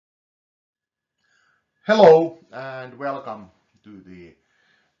Hello and welcome to the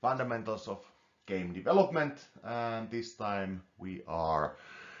fundamentals of game development, and this time we are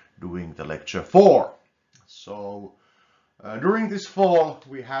doing the lecture 4. So during this fall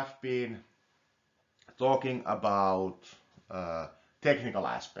we have been talking about technical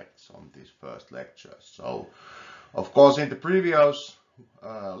aspects on this first lecture. So of course in the previous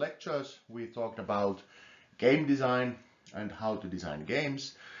lectures we talked about game design and how to design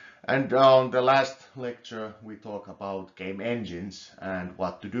games. And on the last lecture, we talk about game engines and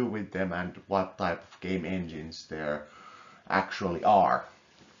what to do with them and what type of game engines there actually are.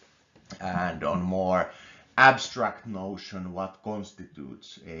 And on more abstract notion, what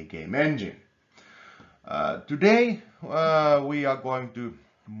constitutes a game engine. Today, we are going to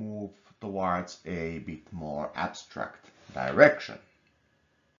move towards a bit more abstract direction.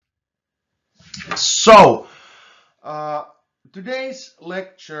 So, today's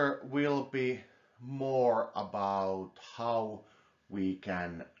lecture will be more about how we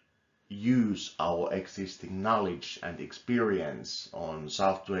can use our existing knowledge and experience on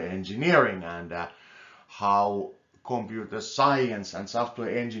software engineering and how computer science and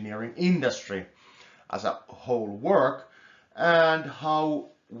software engineering industry as a whole work, and how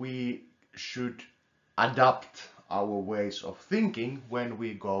we should adapt our ways of thinking when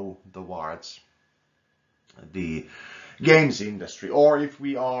we go towards the games industry, or if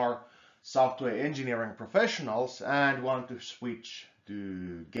we are software engineering professionals and want to switch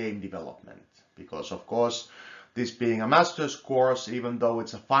to game development. Because of course, this being a master's course, even though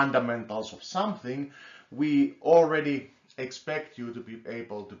it's a fundamentals of something, we already expect you to be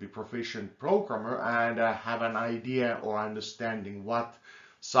able to be proficient programmer and have an idea or understanding what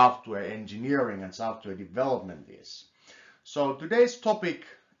software engineering and software development is. So today's topic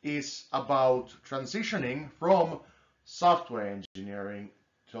is about transitioning from software engineering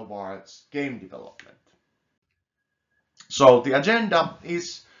towards game development. So the agenda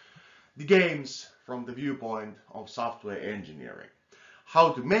is the games from the viewpoint of software engineering.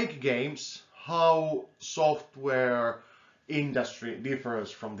 How to make games, how software industry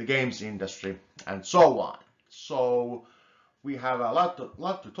differs from the games industry, and so on. So we have a lot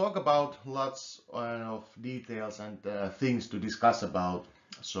to talk about, lots of details and things to discuss about.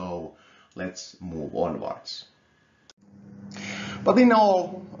 So let's move onwards. But in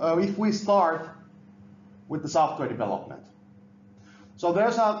all, if we start with the software development, so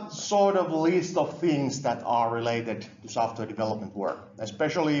there's a sort of list of things that are related to software development work,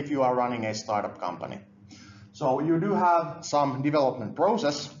 especially if you are running a startup company. So you do have some development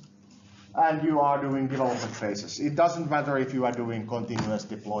process and you are doing development phases. It doesn't matter if you are doing continuous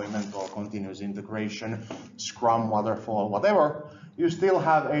deployment or continuous integration, Scrum, Waterfall, whatever, you still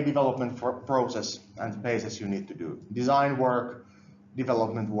have a development process and phases you need to do. Design work,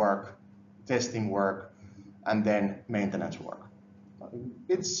 development work, testing work, and then maintenance work.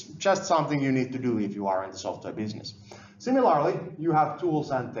 It's just something you need to do if you are in the software business. Similarly, you have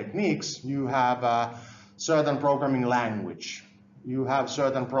tools and techniques. You have a certain programming language. You have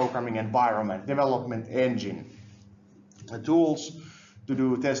certain programming environment, development engine, tools to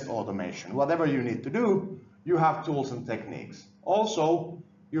do test automation. Whatever you need to do, you have tools and techniques. Also,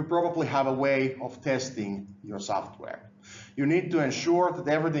 you probably have a way of testing your software. You need to ensure that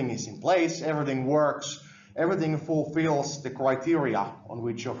everything is in place, everything works, everything fulfills the criteria on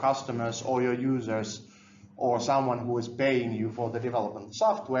which your customers or your users or someone who is paying you for the development of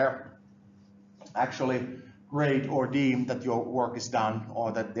software actually grade or deem that your work is done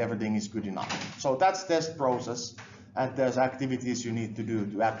or that everything is good enough. So that's test process, and there's activities you need to do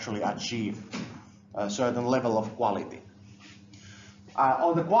to actually achieve a certain level of quality.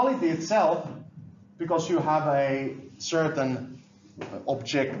 On the quality itself, because you have a certain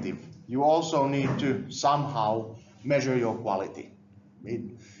objective, you also need to somehow measure your quality.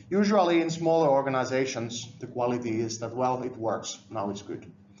 Usually in smaller organizations, the quality is that, well, it works, now it's good.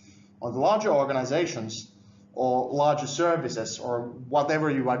 On the larger organizations or larger services or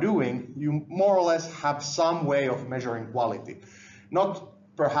whatever you are doing, you more or less have some way of measuring quality. Not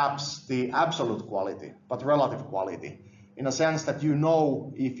perhaps the absolute quality, but relative quality. In a sense that you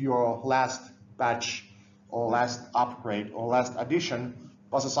know if your last batch or last upgrade or last addition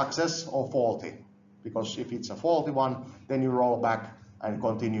was a success or faulty. Because if it's a faulty one, then you roll back and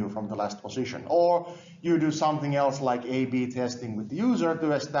continue from the last position. Or you do something else like A/B testing with the user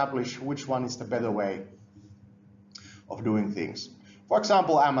to establish which one is the better way of doing things. For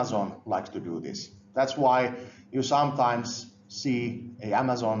example, Amazon likes to do this. That's why you sometimes see an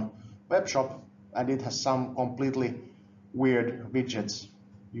Amazon web shop and it has some completely weird widgets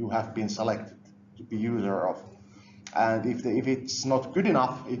you have been selected to be user of. And if it's not good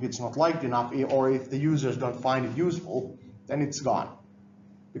enough, if it's not liked enough, or if the users don't find it useful, then it's gone.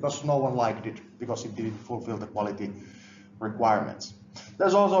 Because no one liked it, because it didn't fulfill the quality requirements.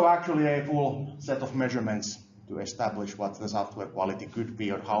 There's also actually a full set of measurements to establish what the software quality could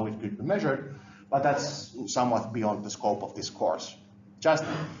be or how it could be measured, but that's somewhat beyond the scope of this course. Just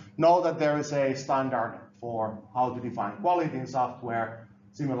know that there is a standard for how to define quality in software,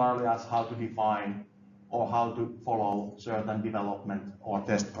 similarly as how to define or how to follow certain development or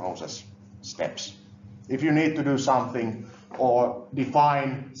test process steps. If you need to do something or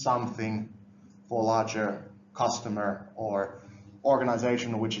define something for larger customer or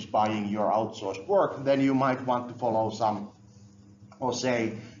organization which is buying your outsourced work, then you might want to follow some, or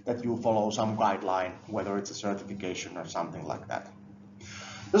say that you follow some guideline, whether it's a certification or something like that.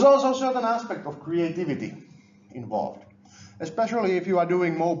 There's also a certain aspect of creativity involved, especially if you are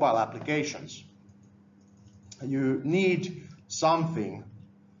doing mobile applications. You need something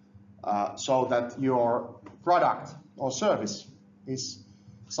so that your product or service is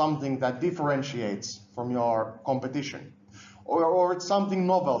something that differentiates from your competition. Or it's something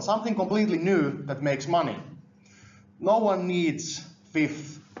novel, something completely new that makes money. No one needs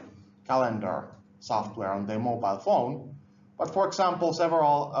fifth calendar software on their mobile phone, but for example,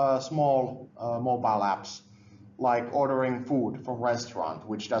 several small mobile apps like ordering food from restaurant,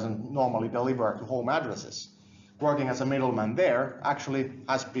 which doesn't normally deliver to home addresses. Working as a middleman there actually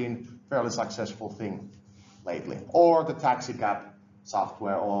has been a fairly successful thing lately. Or the taxi cab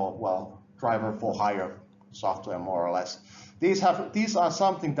software, or well, driver for hire software more or less. These are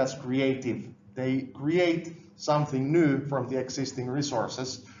something that's creative. They create something new from the existing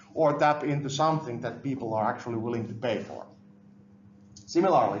resources or tap into something that people are actually willing to pay for.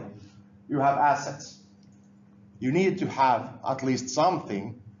 Similarly, you have assets. You need to have at least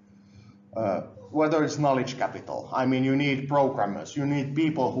something, whether it's knowledge capital. I mean, you need programmers, you need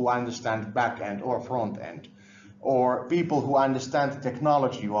people who understand back end or front end, or people who understand the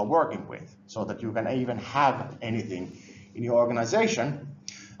technology you are working with, so that you can even have anything in your organization.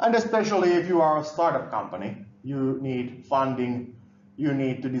 And especially if you are a startup company, you need funding, you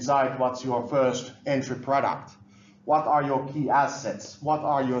need to decide what's your first entry product. What are your key assets? What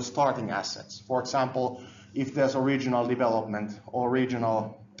are your starting assets? For example, if there's a regional development or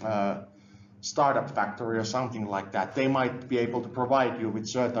regional startup factory or something like that, they might be able to provide you with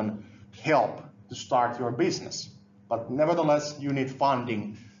certain help to start your business. But nevertheless, you need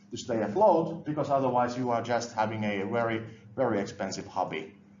funding to stay afloat, because otherwise you are just having a very, very expensive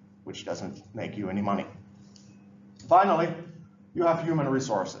hobby, which doesn't make you any money. Finally, you have human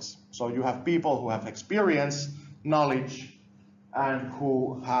resources. So you have people who have experience, knowledge, and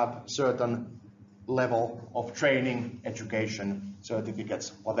who have certain level of training, education,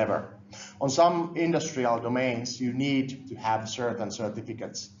 certificates, whatever. On some industrial domains, you need to have certain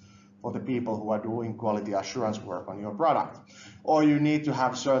certificates for the people who are doing quality assurance work on your product. Or you need to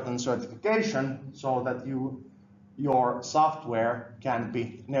have certain certification so that your software can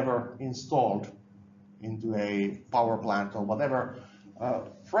be never installed into a power plant or whatever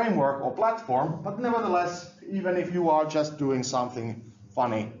framework or platform. But nevertheless, even if you are just doing something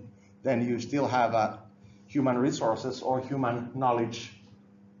funny, then you still have human resources or human knowledge,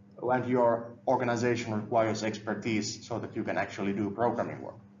 and your organization requires expertise so that you can actually do programming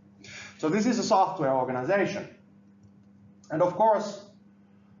work. So this is a software organization. And of course,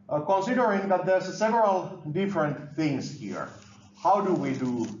 considering that there's several different things here, how do we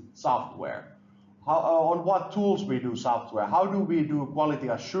do software? On what tools we do software? How do we do quality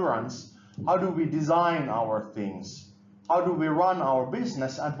assurance? How do we design our things? How do we run our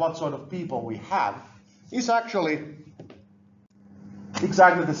business, and what sort of people we have is actually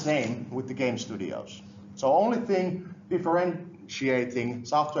exactly the same with the game studios. So only thing differentiating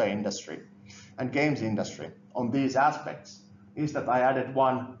software industry and games industry on these aspects is that I added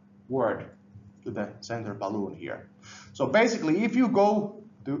one word to the center balloon here. So basically, if you go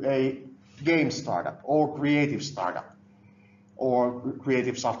to a game startup or creative startup or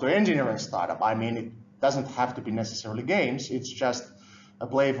creative software engineering startup, I mean, it doesn't have to be necessarily games, it's just a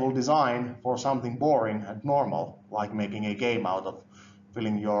playful design for something boring and normal, like making a game out of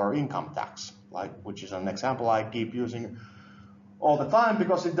filling your income tax, which is an example I keep using all the time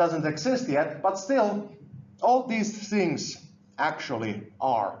because it doesn't exist yet, but still, all these things actually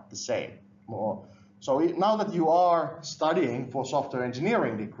are the same. So now that you are studying for software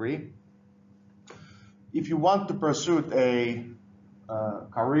engineering degree, if you want to pursue a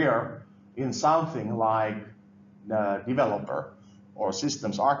career in something like developer or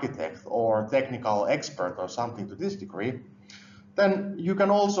systems architect or technical expert or something to this degree, then you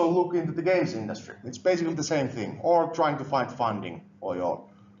can also look into the games industry. It's basically the same thing, or trying to find funding for your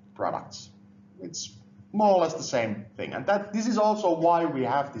products. It's more or less the same thing. And this is also why we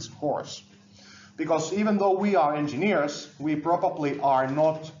have this course. Because even though we are engineers, we probably are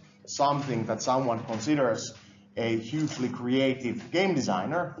not something that someone considers a hugely creative game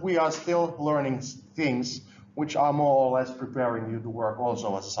designer. We are still learning things which are more or less preparing you to work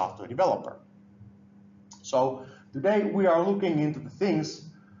also as a software developer. So today we are looking into the things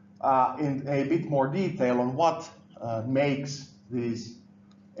in a bit more detail on what makes these,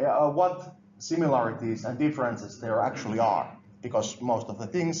 what similarities and differences there actually are, because most of the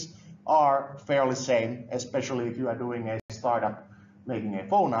things are fairly same, especially if you are doing a startup making a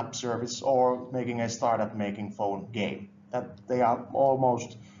phone app service or making a startup making phone game. That they are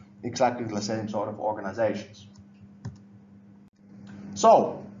almost exactly the same sort of organizations.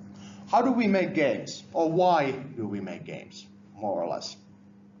 So, how do we make games? Or why do we make games, more or less?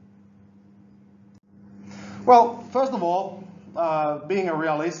 Well, first of all, being a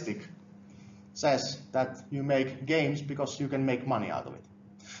realistic says that you make games because you can make money out of it.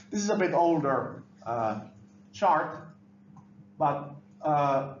 This is a bit older chart, but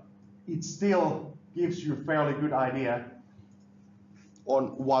it still gives you a fairly good idea on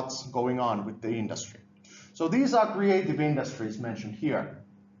what's going on with the industry. So these are creative industries mentioned here.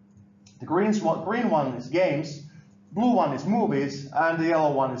 The green one is games, blue one is movies, and the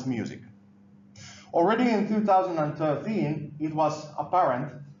yellow one is music. Already in 2013, it was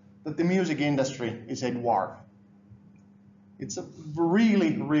apparent that the music industry is a dwarf. It's a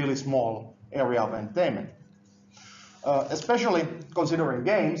really, really small area of entertainment. Especially considering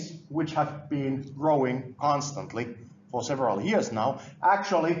games, which have been growing constantly for several years now.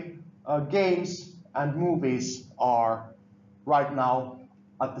 Actually, games and movies are right now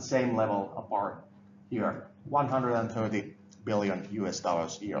at the same level apart here, 130 billion US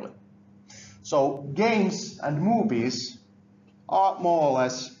dollars yearly. So games and movies are more or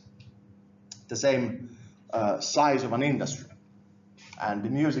less the same size of an industry. And the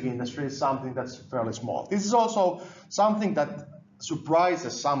music industry is something that's fairly small. This is also something that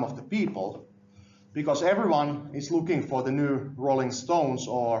surprises some of the people, because everyone is looking for the new Rolling Stones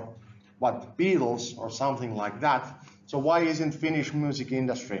or what, Beatles or something like that. So why isn't Finnish music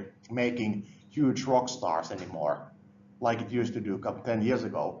industry making huge rock stars anymore, like it used to do 10 years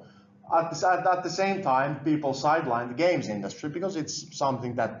ago? At the same time, people sideline the games industry because it's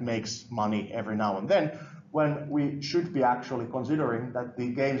something that makes money every now and then, when we should be actually considering that the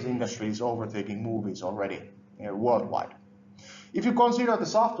games industry is overtaking movies already worldwide. If you consider the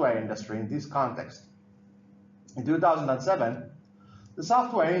software industry in this context, in 2007, the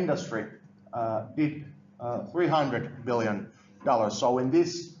software industry did $300 billion. So in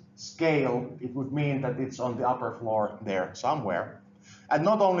this scale, it would mean that it's on the upper floor there somewhere. And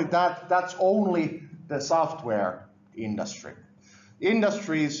not only that, that's only the software industry.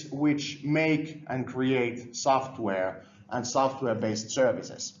 Industries which make and create software and software-based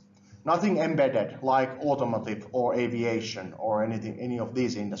services. Nothing embedded like automotive or aviation or any of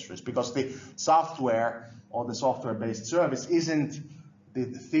these industries, because the software or the software-based service isn't the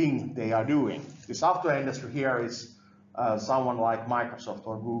thing they are doing. The software industry here is someone like Microsoft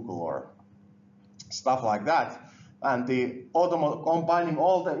or Google or stuff like that. And the combining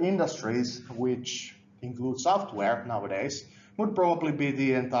all the industries which include software nowadays would probably be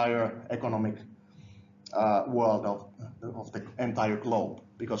the entire economic world of the entire globe,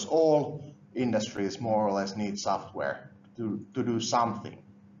 because all industries more or less need software to do something.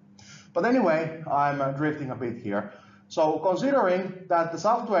 But anyway, I'm drifting a bit here. So considering that the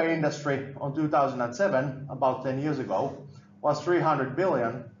software industry on 2007, about 10 years ago, was 300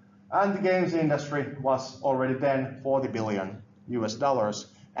 billion, and the games industry was already then 40 billion US dollars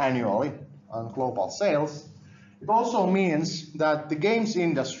annually on global sales, it also means that the games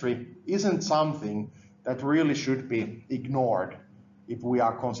industry isn't something that really should be ignored if we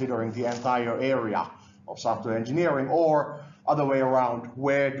are considering the entire area of software engineering, or other way around,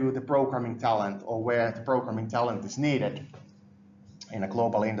 where do the programming talent or where the programming talent is needed in a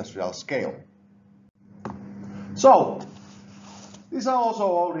global industrial scale. So, these are also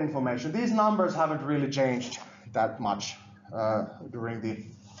old information. These numbers haven't really changed that much during the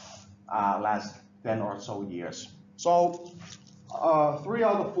last 10 or so years. So 3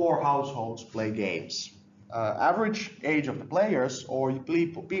 out of 4 households play games. Average age of the players or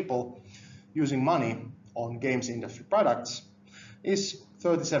people using money on games industry products is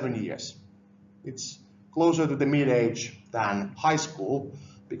 37 years. It's closer to the mid-age than high school,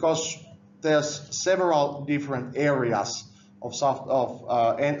 because there's several different areas of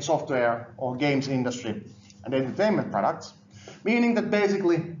software or games industry and entertainment products. Meaning that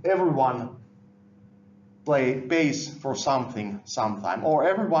basically everyone pays for something sometime, or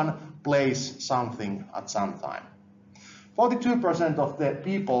everyone plays something at some time. 42% of the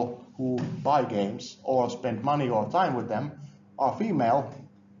people who buy games or spend money or time with them are female,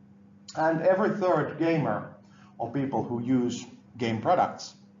 and every third gamer or people who use game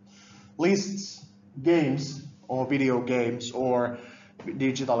products lists games or video games or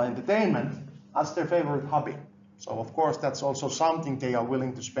digital entertainment as their favorite hobby. So of course that's also something they are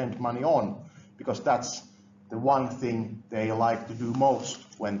willing to spend money on, because that's the one thing they like to do most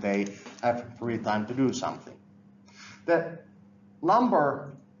when they have free time to do something. The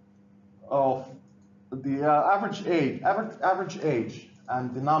number of the average age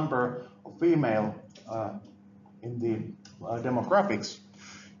and the number of female in the demographics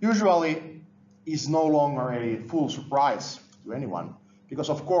usually is no longer a full surprise to anyone, because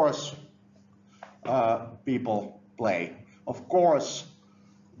of course people play. Of course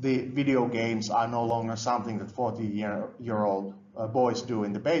the video games are no longer something that 40-year-old boys do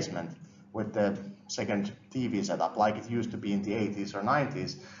in the basement with the second TV setup like it used to be in the 80s or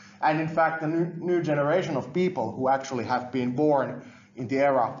 90s. And in fact, the new generation of people who actually have been born in the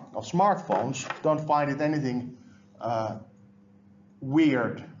era of smartphones don't find it anything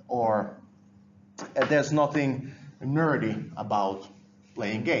weird, or there's nothing nerdy about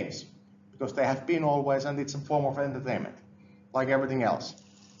playing games, because they have been always, and it's a form of entertainment like everything else.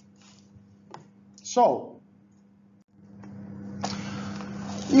 So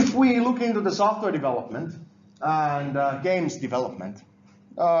if we look into the software development and games development,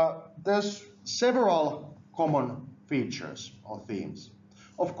 there's several common features or themes.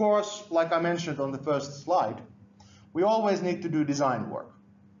 Of course, like I mentioned on the first slide, we always need to do design work.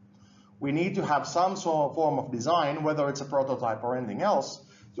 We need to have some sort of form of design, whether it's a prototype or anything else,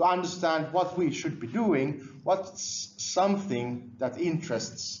 to understand what we should be doing, what's something that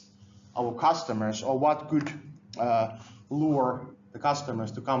interests our customers, or what could lure the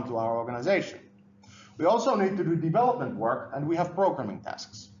customers to come to our organization. We also need to do development work, and we have programming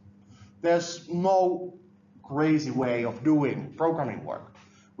tasks. There's no crazy way of doing programming work.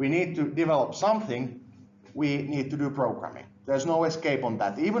 We need to develop something, we need to do programming. There's no escape on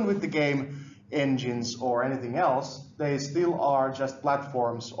that. Even with the game engines or anything else, they still are just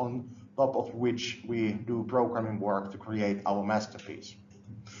platforms on top of which we do programming work to create our masterpiece.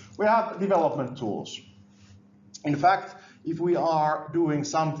 We have development tools. In fact, if we are doing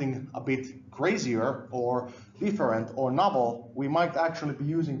something a bit crazier or different or novel, we might actually be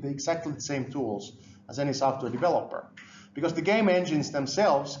using exactly the same tools as any software developer, because the game engines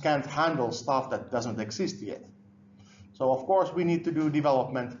themselves can't handle stuff that doesn't exist yet. So of course we need to do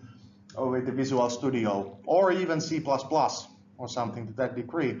development with the Visual Studio or even C++ or something to that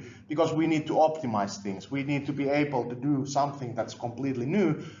degree, because we need to optimize things. We need to be able to do something that's completely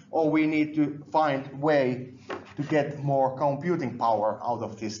new, or we need to find a way to get more computing power out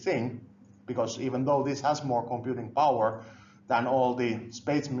of this thing, because even though this has more computing power than all the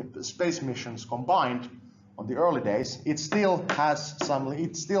space missions combined on the early days, it still has some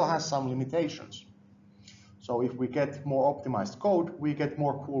limitations. So if we get more optimized code, we get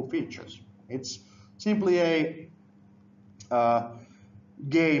more cool features. It's simply a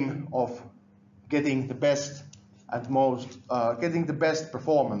game of getting the best and getting the best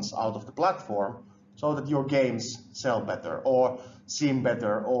performance out of the platform, so that your games sell better or seem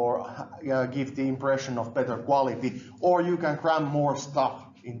better or give the impression of better quality, or you can cram more stuff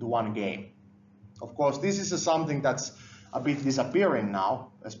into one game. Of course, this is something that's a bit disappearing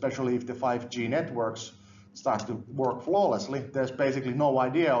now, especially if the 5G networks start to work flawlessly. There's basically no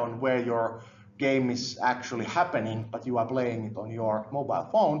idea on where your game is actually happening, but you are playing it on your mobile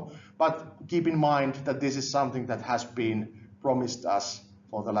phone. But keep in mind that this is something that has been promised us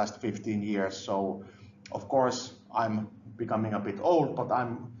for the last 15 years. So of course I'm becoming a bit old, but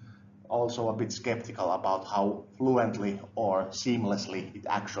I'm also a bit skeptical about how fluently or seamlessly it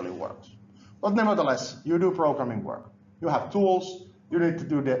actually works. But nevertheless, you do programming work. You have tools, you need to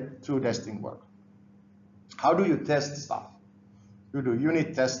do the testing work. How do you test stuff? You do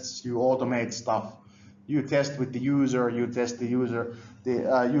unit tests, you automate stuff, you test with the user, you test the user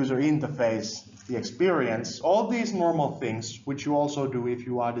interface, the experience, all these normal things which you also do if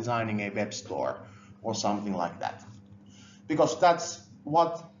you are designing a web store or something like that. Because that's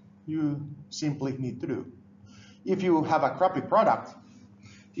what you simply need to do. If you have a crappy product,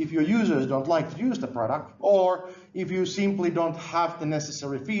 if your users don't like to use the product, or if you simply don't have the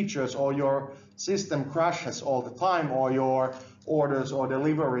necessary features, or your system crashes all the time, or your orders or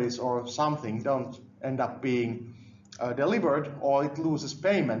deliveries or something don't end up being delivered, or it loses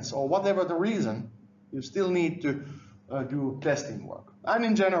payments, or whatever the reason, you still need to do testing work. And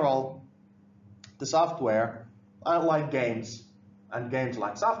in general, the software, like games and games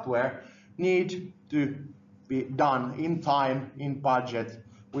like software, need to be done in time, in budget,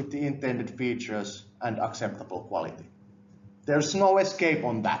 with the intended features and acceptable quality. There's no escape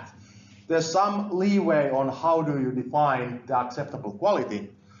on that. There's some leeway on how do you define the acceptable quality,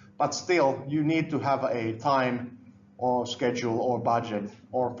 but still you need to have a time or schedule or budget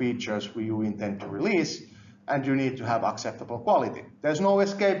or features you intend to release, and you need to have acceptable quality. There's no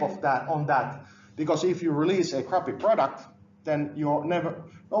escape of that on that, because if you release a crappy product, then no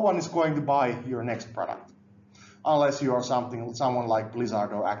one is going to buy your next product, unless you are someone like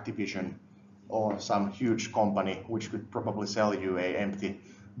Blizzard or Activision or some huge company which could probably sell you an empty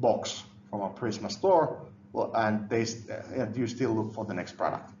box from a Prisma store, and you still look for the next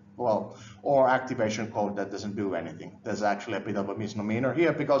product. Well, or activation code that doesn't do anything. There's actually a bit of a misnomer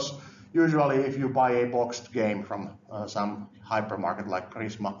here, because usually if you buy a boxed game from some hypermarket like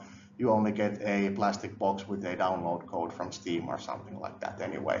Prisma, you only get a plastic box with a download code from Steam or something like that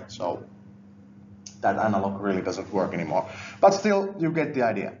anyway. So that analog really doesn't work anymore. But still, you get the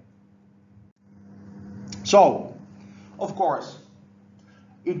idea. So, of course,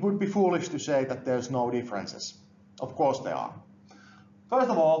 it would be foolish to say that there's no differences. Of course there are. First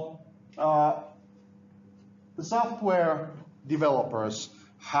of all, the software developers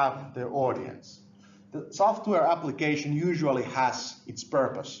have their audience. The software application usually has its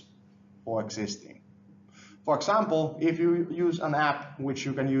purpose for existing. For example, if you use an app which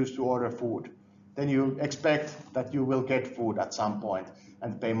you can use to order food, then you expect that you will get food at some point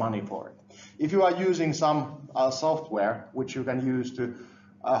and pay money for it. If you are using some software which you can use to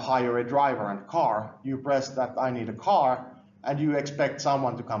hire a driver and car, you press that I need a car, and you expect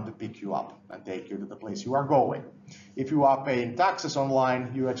someone to come to pick you up and take you to the place you are going. If you are paying taxes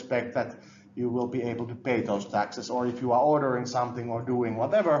online, you expect that you will be able to pay those taxes. Or if you are ordering something or doing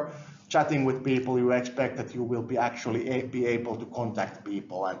whatever, chatting with people, you expect that you will be actually be able to contact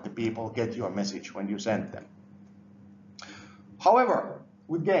people, and the people get your message when you send them. However,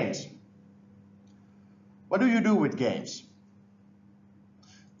 with games, what do you do with games?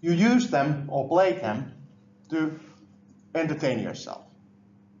 You use them or play them to entertain yourself.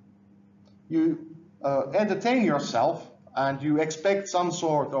 You entertain yourself and you expect some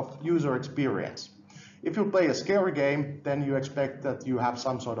sort of user experience. If you play a scary game, then you expect that you have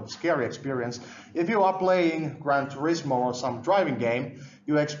some sort of scary experience. If you are playing Gran Turismo or some driving game,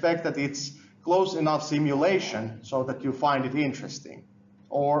 you expect that it's close enough simulation so that you find it interesting,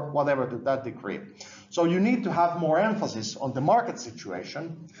 or whatever to that degree. So you need to have more emphasis on the market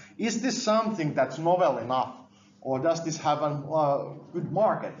situation. Is this something that's novel enough, or does this have a good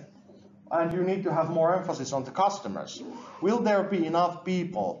market? And you need to have more emphasis on the customers. Will there be enough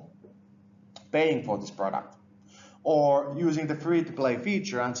people paying for this product, or using the free-to-play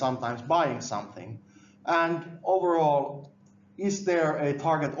feature and sometimes buying something? And overall, is there a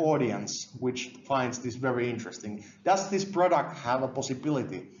target audience which finds this very interesting? Does this product have a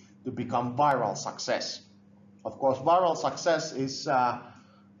possibility to become viral success? Of course, viral success is,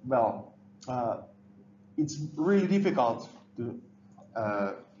 it's really difficult to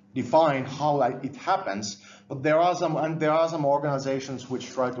define how it happens, but there are some organizations which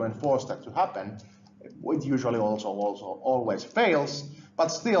try to enforce that to happen. It usually also always fails, but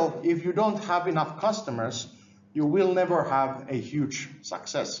still, if you don't have enough customers, you will never have a huge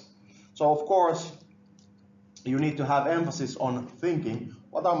success. So of course, you need to have emphasis on thinking,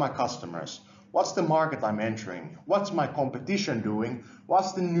 what are my customers? What's the market I'm entering? What's my competition doing?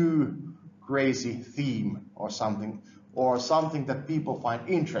 What's the new crazy theme or something that people find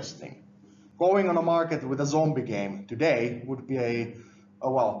interesting? Going on a market with a zombie game today would be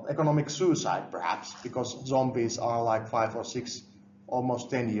economic suicide perhaps, because zombies are like 5 or 6,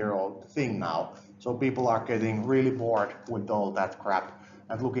 almost 10-year-old thing now. So people are getting really bored with all that crap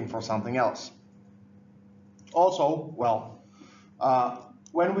and looking for something else. Also,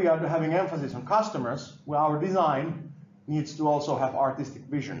 when we are having emphasis on customers, our design needs to also have artistic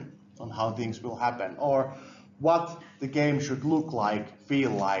vision on how things will happen, or what the game should look like,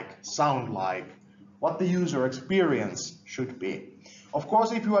 feel like, sound like, what the user experience should be. Of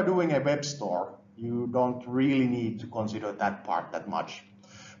course, if you are doing a web store, you don't really need to consider that part that much.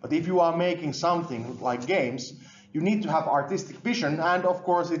 But if you are making something like games, you need to have artistic vision, and of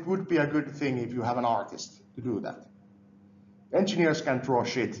course it would be a good thing if you have an artist to do that. Engineers can draw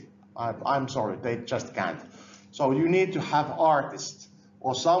shit. I'm sorry, they just can't. So you need to have artists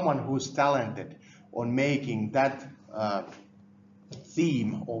or someone who's talented on making that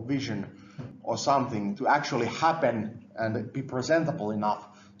theme or vision or something to actually happen and be presentable enough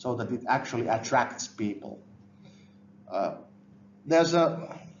so that it actually attracts people. There's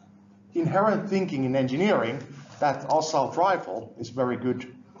a inherent thinking in engineering that assault rifle is very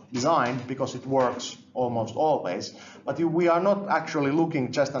good design because it works almost always. But we are not actually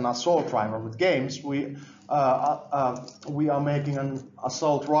looking just an assault rifle with games. We are making an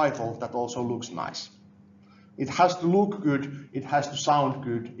assault rifle that also looks nice. It has to look good, it has to sound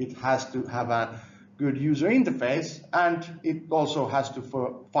good, it has to have a good user interface, and it also has to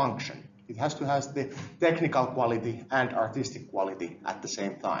function. It has to have the technical quality and artistic quality at the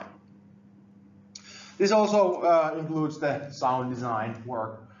same time. This also includes the sound design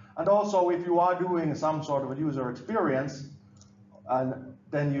work. And also, if you are doing some sort of a user experience,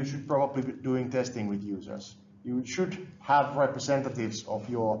 then you should probably be doing testing with users. You should have representatives of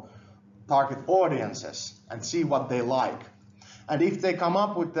your target audiences and see what they like. And if they come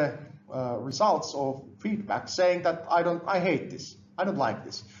up with the results or feedback saying that I hate this, I don't like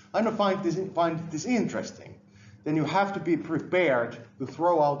this, I don't find this interesting, then you have to be prepared to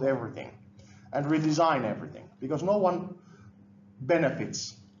throw out everything and redesign everything, because no one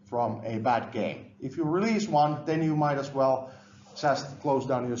benefits from a bad game. If you release one, then you might as well just close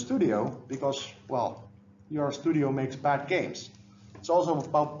down your studio, because, well, your studio makes bad games. It's also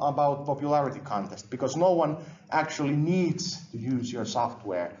about popularity contest, because no one actually needs to use your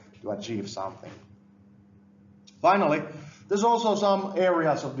software to achieve something. Finally, there's also some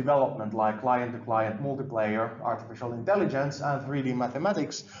areas of development like client-to-client multiplayer, artificial intelligence, and 3D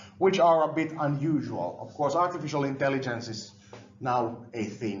mathematics, which are a bit unusual. Of course, artificial intelligence is now a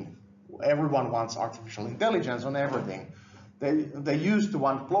thing. Everyone wants artificial intelligence on everything. They used to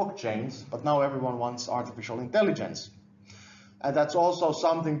want blockchains, but now everyone wants artificial intelligence. And that's also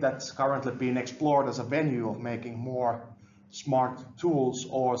something that's currently being explored as a venue of making more smart tools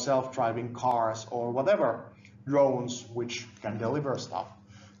or self-driving cars or whatever, drones which can deliver stuff.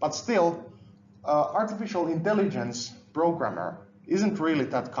 But still, artificial intelligence programmer isn't really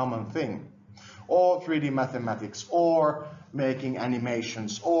that common thing. Or 3D mathematics, or making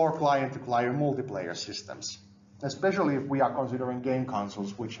animations, or client-to-client multiplayer systems. Especially if we are considering game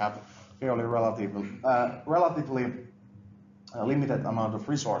consoles which have fairly relatively limited amount of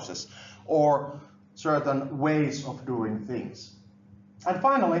resources, or certain ways of doing things. And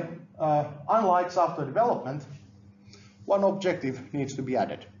finally, unlike software development, one objective needs to be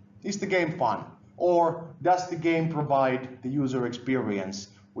added. Is the game fun? Or does the game provide the user experience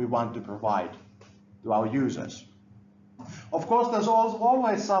we want to provide to our users? Of course, there's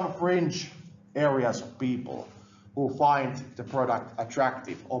always some fringe areas of people who find the product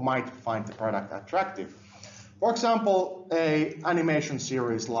attractive or might find the product attractive. For example, an animation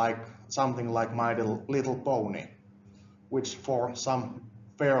series like something like My Little Pony, which for some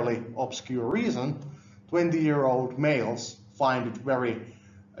fairly obscure reason, 20-year-old males find it very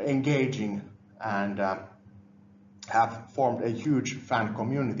engaging and have formed a huge fan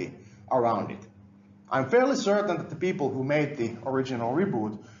community around it. I'm fairly certain that the people who made the original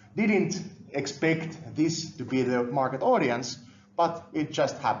reboot didn't expect this to be the market audience, but it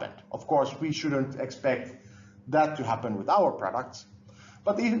just happened. Of course, we shouldn't expect that to happen with our products.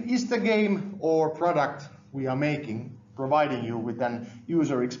 But is the game or product we are making providing you with an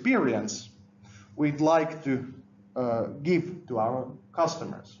user experience we'd like to give to our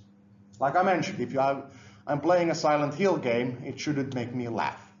customers? Like I mentioned, if I'm playing a Silent Hill game, it shouldn't make me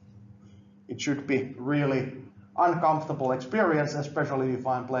laugh. It should be really uncomfortable experience, especially if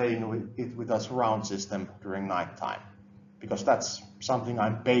I'm playing it with a surround system during nighttime, because that's something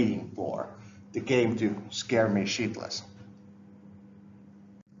I'm paying for, the game to scare me shitless.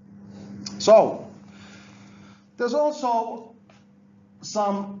 So, there's also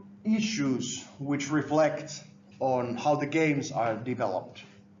some issues which reflect on how the games are developed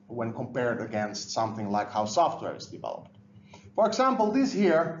when compared against something like how software is developed. For example, this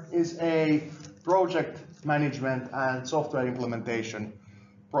here is a project management and software implementation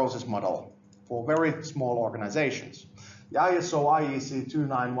process model for very small organizations. The ISO IEC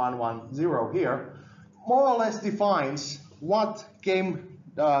 29110 here more or less defines what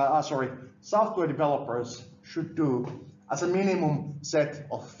software developers should do as a minimum set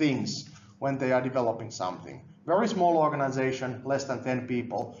of things when they are developing something. Very small organization, less than 10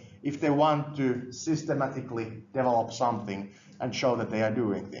 people, if they want to systematically develop something and show that they are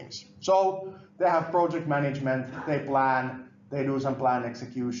doing things. So they have project management, they plan, they do some plan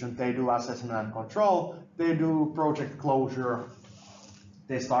execution, they do assessment and control, they do project closure,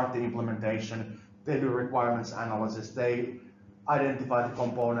 they start the implementation, they do requirements analysis, they identify the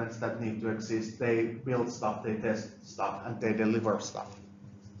components that need to exist, they build stuff, they test stuff, and they deliver stuff.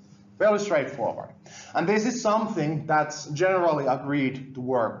 Fairly straightforward. And this is something that's generally agreed to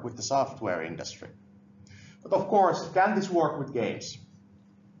work with the software industry. But of course, can this work with games?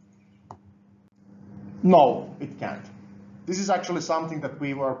 No, it can't. This is actually something that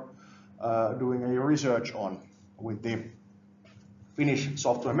we were doing a research on with the Finnish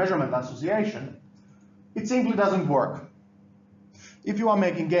Software Measurement Association. It simply doesn't work. If you are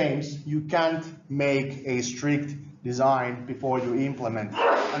making games, you can't make a strict design before you implement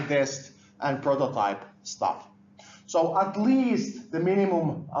and test and prototype stuff. So at least the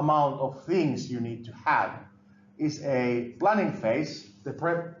minimum amount of things you need to have is a planning phase, the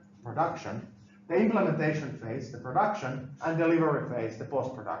pre-production, the implementation phase, the production, and delivery phase, the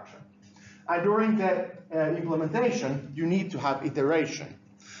post-production. And during the implementation, you need to have iteration,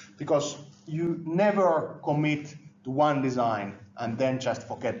 because you never commit to one design and then just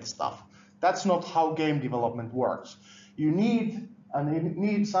forget the stuff. That's not how game development works. You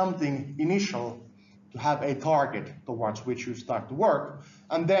need something initial to have a target towards which you start to work,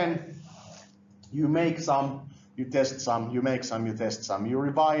 and then you make some, you test some, you make some, you test some. You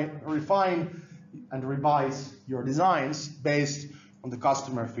refine and revise your designs based on the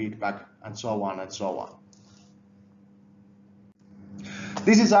customer feedback and so on and so on.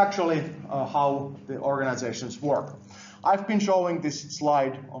 This is actually how the organizations work. I've been showing this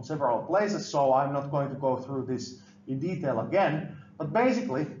slide on several places, so I'm not going to go through this in detail again. But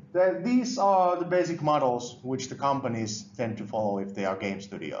basically, these are the basic models which the companies tend to follow if they are game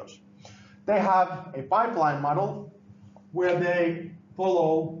studios. They have a pipeline model where they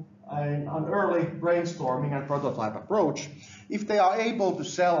follow an early brainstorming and prototype approach. If they are able to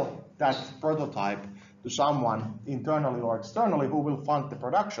sell that prototype to someone internally or externally who will fund the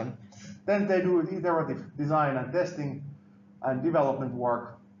production, then they do iterative design and testing and development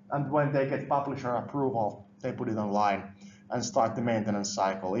work, and when they get publisher approval, they put it online and start the maintenance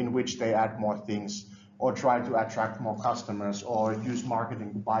cycle, in which they add more things or try to attract more customers or use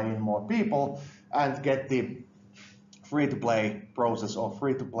marketing to buy in more people and get the free-to-play process or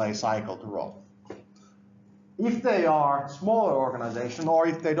free-to-play cycle to roll. If they are smaller organization, or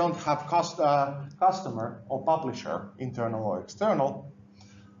if they don't have customer or publisher, internal or external,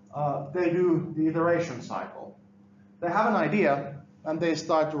 they do the iteration cycle. They have an idea and they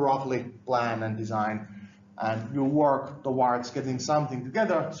start to roughly plan and design, and you work towards getting something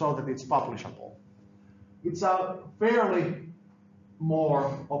together so that it's publishable. It's a fairly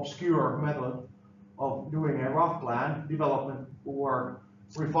more obscure method of doing a rough plan, development work,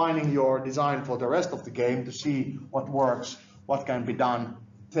 refining your design for the rest of the game to see what works, what can be done,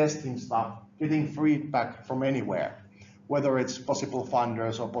 testing stuff, getting feedback from anywhere, whether it's possible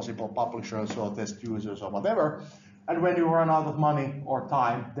funders or possible publishers or test users or whatever. And when you run out of money or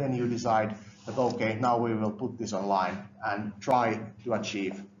time, then you decide that, okay, now we will put this online and try to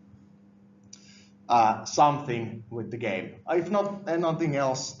achieve something with the game. If not nothing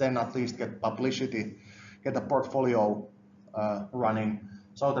else, then at least get publicity, get a portfolio running,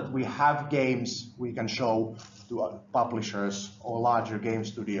 so that we have games we can show to publishers or larger game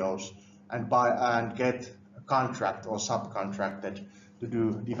studios and get a contract or subcontracted to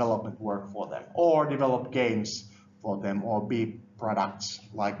do development work for them, or develop games for them, or be products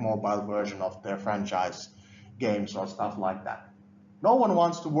like mobile version of their franchise games or stuff like that. No one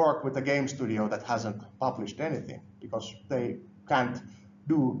wants to work with a game studio that hasn't published anything, because they can't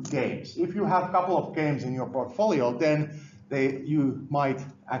do games. If you have a couple of games in your portfolio, then you might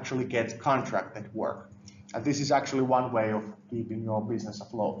actually get contracted work. And this is actually one way of keeping your business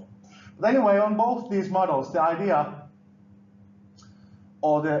afloat. But anyway, on both these models, the idea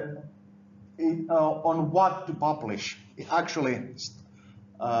or on what to publish, it actually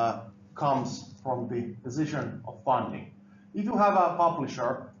comes from the decision of funding. If you have a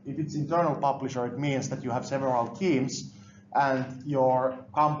publisher, if it's internal publisher, it means that you have several teams and your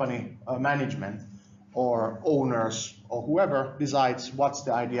company management or owners or whoever decides what's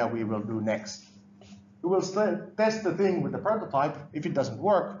the idea we will do next. You will test the thing with the prototype. If it doesn't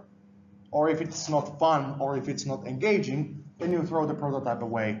work, or if it's not fun, or if it's not engaging, then you throw the prototype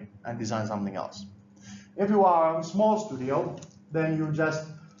away and design something else. If you are a small studio, then you just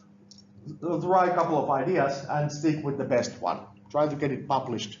try a couple of ideas and stick with the best one. Try to get it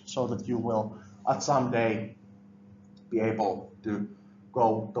published so that you will at some day be able to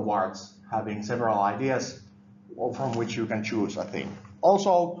go towards having several ideas from which you can choose a thing.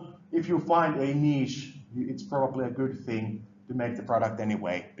 Also, if you find a niche, it's probably a good thing to make the product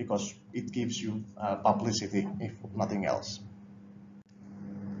anyway, because it gives you publicity, if nothing else.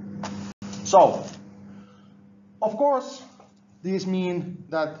 So, of course, these mean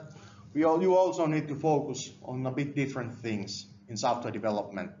that you also need to focus on a bit different things in software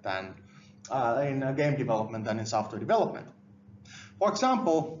development than in game development than in software development. For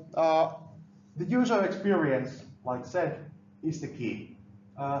example, The user experience, like said, is the key.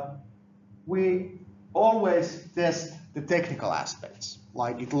 We always test the technical aspects,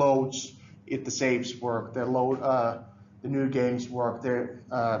 like it loads, if the saves work, the new games work, the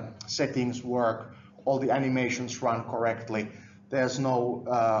settings work, all the animations run correctly. There's no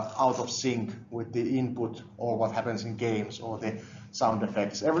out of sync with the input or what happens in games or the sound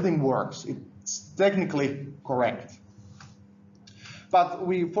effects. Everything works. It's technically correct. But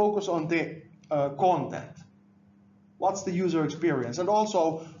we focus on the content. What's the user experience? And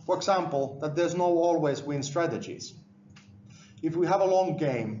also, for example, that there's no always win strategies. If we have a long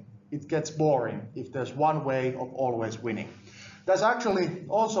game, it gets boring if there's one way of always winning. There's actually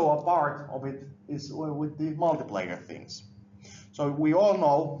also a part of it is with the multiplayer things. So we all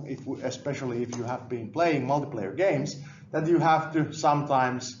know, especially if you have been playing multiplayer games, that you have to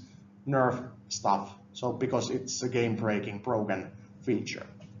sometimes nerf stuff. So because it's a game-breaking broken feature.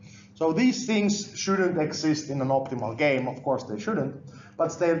 So these things shouldn't exist in an optimal game. Of course they shouldn't,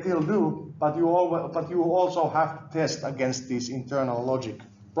 but they still do. But you also have to test against these internal logic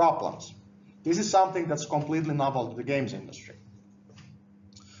problems. This is something that's completely novel to the games industry.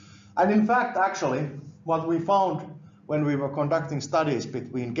 And in fact, actually, what we found when we were conducting studies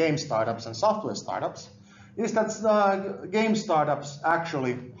between game startups and software startups is that game startups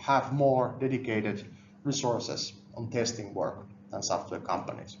actually have more dedicated resources on testing work than software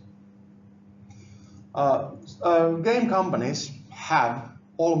companies. Game companies have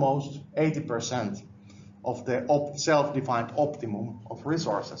almost 80% of the self-defined optimum of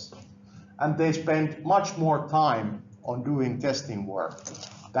resources, and they spend much more time on doing testing work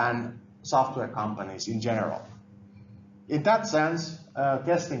than software companies in general. In that sense,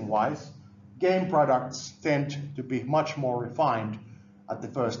 testing-wise, game products tend to be much more refined at the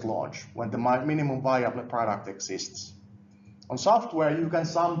first launch, when the minimum viable product exists. On software, you can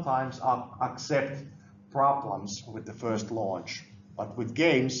sometimes accept problems with the first launch, but with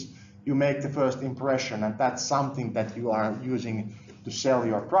games, you make the first impression, and that's something that you are using to sell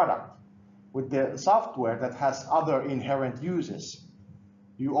your product. With the software that has other inherent uses,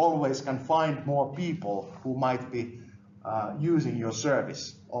 you always can find more people who might be using your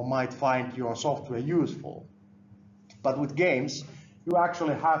service or might find your software useful. But with games, you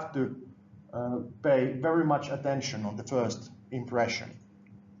actually have to pay very much attention on the first impression.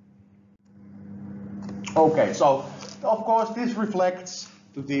 Okay, so of course this reflects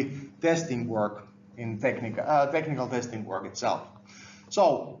to the testing work in technical testing work itself.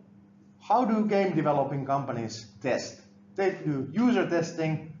 So how do game developing companies test? They do user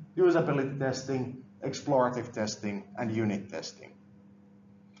testing, usability testing, explorative testing, and unit testing.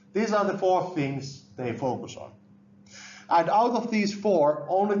 These are the 4 things they focus on. And out of these 4,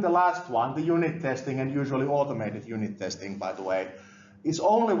 only the last one, the unit testing, and usually automated unit testing, by the way, is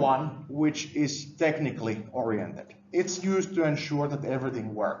only one which is technically oriented. It's used to ensure that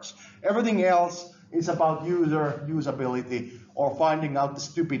everything works. Everything else is about usability or finding out the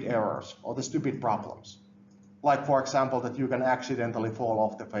stupid errors or the stupid problems. Like, for example, that you can accidentally fall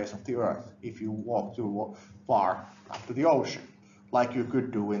off the face of the earth if you walk too far up to the ocean, like you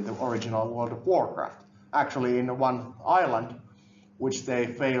could do in the original World of Warcraft. Actually, in one island, which they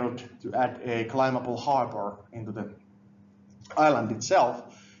failed to add a climbable harbor into the island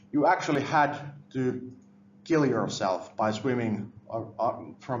itself, you actually had to kill yourself by swimming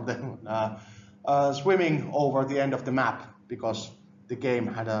swimming over the end of the map, because the game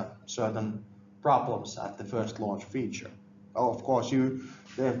had a certain problems at the first launch feature. Of course,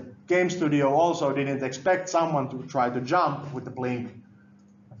 the game studio also didn't expect someone to try to jump with the blink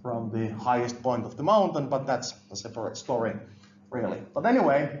from the highest point of the mountain, but that's a separate story, really. But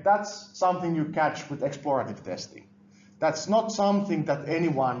anyway, that's something you catch with explorative testing. That's not something that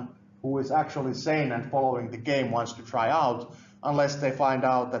anyone who is actually sane and following the game wants to try out, unless they find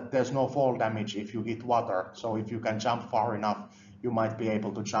out that there's no fall damage if you hit water. So if you can jump far enough, you might be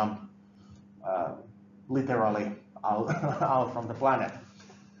able to jump literally out from the planet.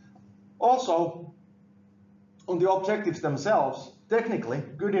 Also, on the objectives themselves, technically,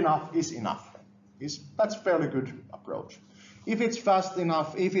 good enough is enough. That's a fairly good approach. If it's fast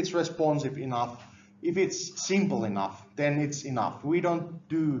enough, if it's responsive enough, if it's simple enough, then it's enough. We don't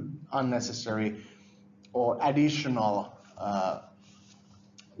do unnecessary or additional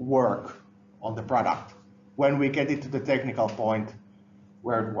work on the product when we get it to the technical point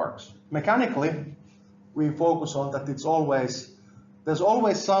where it works. Mechanically, we focus on that there's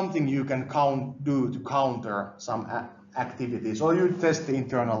always something you can do to counter some activities, or you test the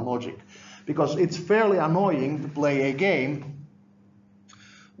internal logic. Because it's fairly annoying to play a game,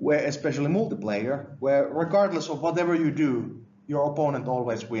 where, especially multiplayer, where regardless of whatever you do, your opponent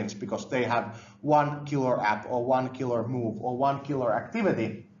always wins because they have one killer app or one killer move or one killer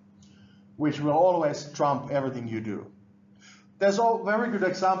activity, which will always trump everything you do. There's a very good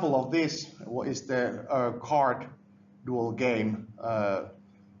example of this is the card duel game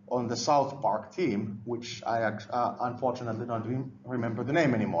on the South Park team, which I unfortunately don't remember the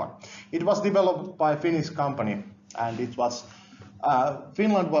name anymore. It was developed by a Finnish company, and it was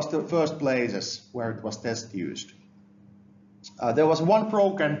Finland was the first places where it was test used. There was one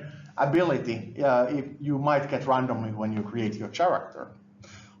broken ability if you might get randomly when you create your character.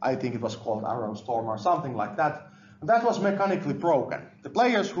 I think it was called Arrow Storm or something like that. That was mechanically broken. The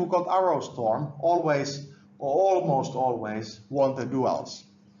players who got Arrow Storm always, or almost always, won the duels,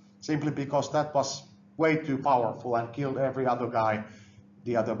 simply because that was way too powerful and killed every other guy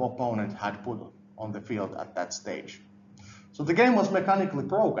the other opponent had put on the field at that stage. So the game was mechanically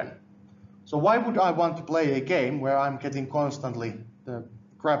broken. So why would I want to play a game where I'm getting constantly the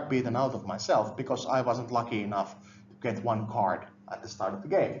crap beaten out of myself because I wasn't lucky enough to get one card at the start of the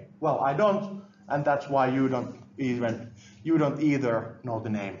game? Well, I don't, and that's why you don't either know the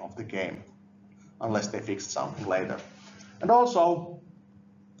name of the game unless they fixed something later. And also,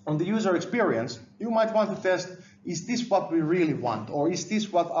 on the user experience, you might want to test, is this what we really want, or is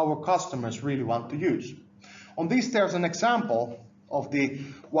this what our customers really want to use? On this, there's an example of the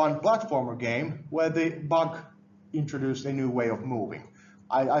one platformer game where the bug introduced a new way of moving.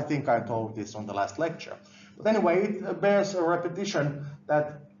 I think I told this on the last lecture. But anyway, it bears a repetition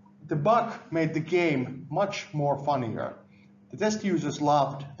that the bug made the game much more funnier. The test users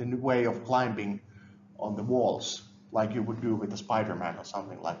loved the new way of climbing on the walls, like you would do with a Spider-Man or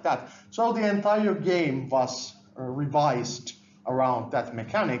something like that. So the entire game was revised around that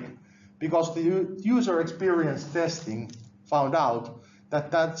mechanic because the user experience testing found out that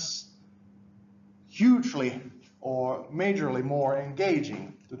that's hugely or majorly more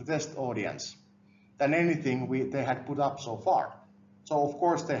engaging to the test audience than anything they had put up so far. So of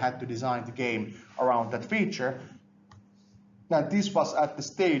course they had to design the game around that feature. Now this was at the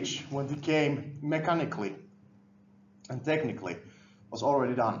stage when the game mechanically and technically was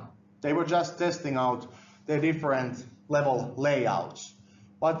already done. They were just testing out the different level layouts,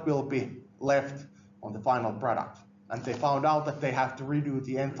 what will be left on the final product. And they found out that they have to redo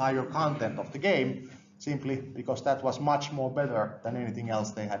the entire content of the game simply because that was much more better than anything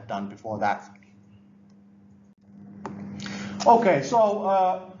else they had done before that. Okay, so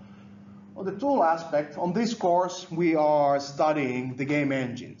on the tool aspect, on this course we are studying the game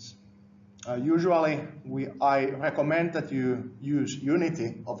engines. Usually I recommend that you use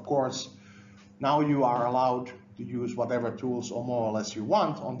Unity, of course. Now you are allowed to use whatever tools or more or less you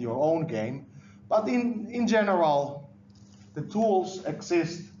want on your own game. But in general, the tools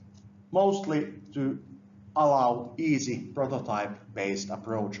exist mostly to allow easy prototype-based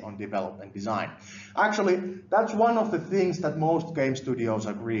approach on development design. Actually, that's one of the things that most game studios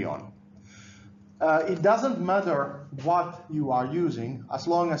agree on. It doesn't matter what you are using as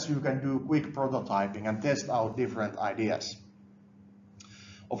long as you can do quick prototyping and test out different ideas.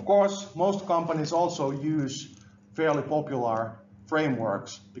 Of course, most companies also use fairly popular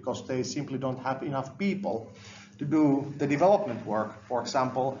frameworks because they simply don't have enough people to do the development work. For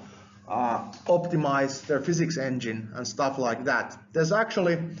example, optimize their physics engine and stuff like that. This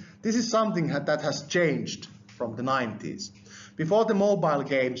is something that has changed from the 90s. Before the mobile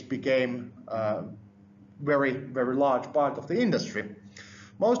games became a very, very large part of the industry,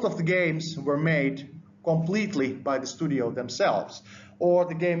 most of the games were made completely by the studio themselves, or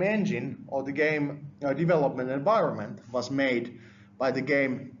the game engine or the game development environment was made by the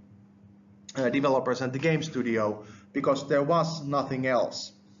game developers and the game studio because there was nothing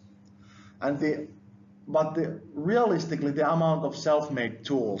else. But realistically, the amount of self-made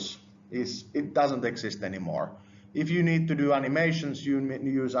tools it doesn't exist anymore. If you need to do animations, you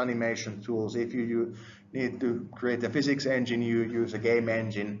use animation tools. If you need to create a physics engine, you use a game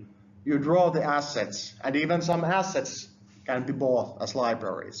engine. You draw the assets, and even some assets can be bought as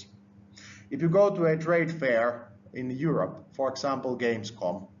libraries. If you go to a trade fair in Europe, for example,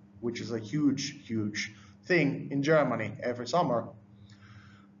 Gamescom, which is a huge, huge thing in Germany every summer,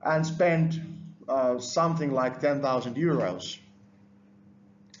 and spend something like 10,000 euros.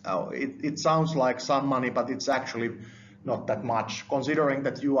 It sounds like some money, but it's actually not that much, considering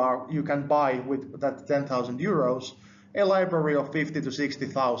that you can buy with that 10,000 euros a library of 50 to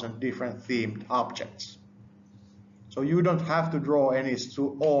 60,000 different themed objects. So you don't have to draw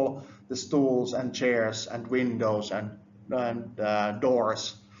all the stools and chairs and windows and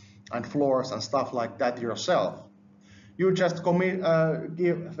doors and floors and stuff like that yourself. You just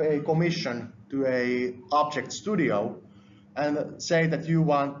give a commission to a object studio, and say that you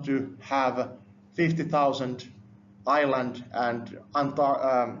want to have 50,000 island and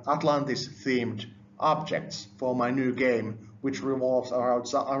Atlantis themed objects for my new game, which revolves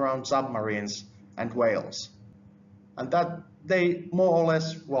around submarines and whales. And that they more or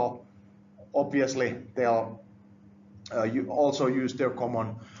less, well, obviously they'll you also use their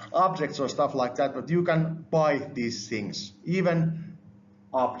common objects or stuff like that, but you can buy these things, even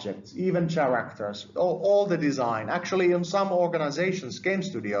objects, even characters, all the design. Actually, in some organizations, game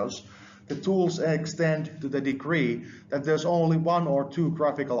studios, the tools extend to the degree that there's only 1 or 2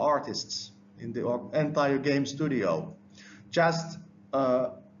 graphical artists in the entire game studio, just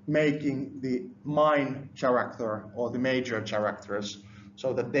making the main character or the major characters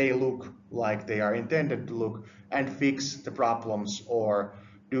so that they look like they are intended to look, and fix the problems or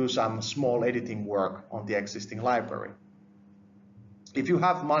do some small editing work on the existing library. If you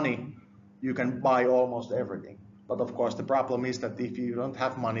have money, you can buy almost everything. But of course, the problem is that if you don't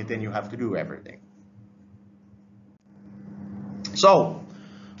have money, then you have to do everything. So,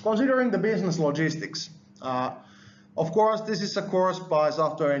 considering the business logistics, of course, this is a course by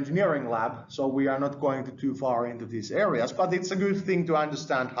Software Engineering Lab, so we are not going too far into these areas, but it's a good thing to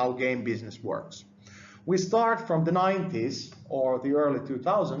understand how game business works. We start from the 90s or the early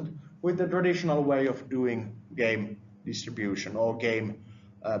 2000s with the traditional way of doing game distribution or game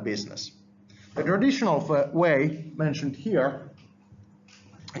business. The traditional way mentioned here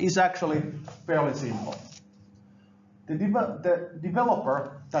is actually fairly simple. The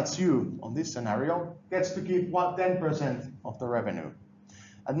developer, that's you on this scenario, gets to keep 10% of the revenue.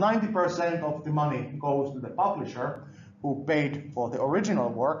 And 90% of the money goes to the publisher who paid for the original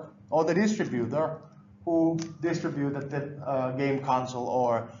work, or the distributor who distributed the game console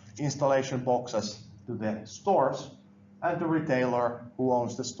or installation boxes to the stores, and the retailer who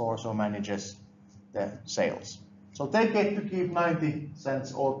owns the stores or manages the sales. So they get to keep 90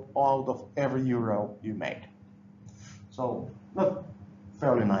 cents out of every euro you made. So not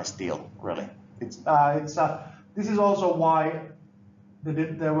fairly nice deal, really. This is also why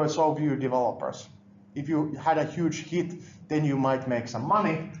there were so few developers. If you had a huge hit, then you might make some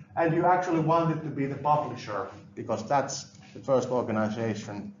money, and you actually wanted to be the publisher, because that's the first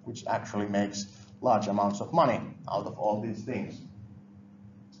organization which actually makes large amounts of money out of all these things.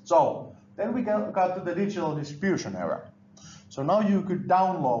 So then we got to the digital distribution era. So now you could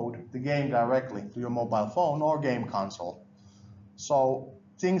download the game directly to your mobile phone or game console. So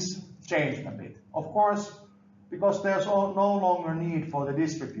things changed a bit. Of course, because there's no longer need for the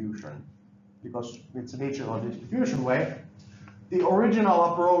distribution, because it's a digital distribution way, the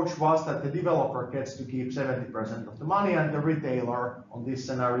original approach was that the developer gets to keep 70% of the money, and the retailer, on this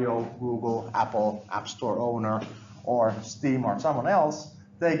scenario, Google, Apple, App Store owner, or Steam or someone else,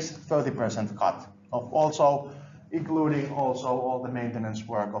 takes 30% cut of also including also all the maintenance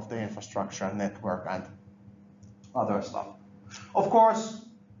work of the infrastructure and network and other stuff. Of course,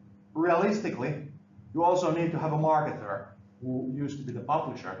 realistically, you also need to have a marketer, who used to be the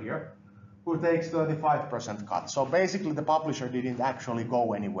publisher here, who takes 35% cut. So basically the publisher didn't actually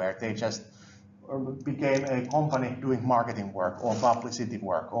go anywhere. They just became a company doing marketing work or publicity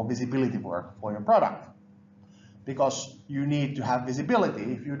work or visibility work for your product. Because you need to have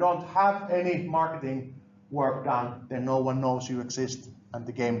visibility. If you don't have any marketing work done, then no one knows you exist and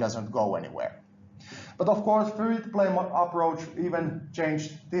the game doesn't go anywhere. But of course, free-to-play approach even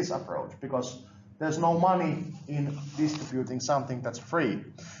changed this approach, because there's no money in distributing something that's free,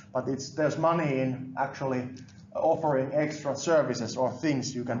 but there's money in actually offering extra services or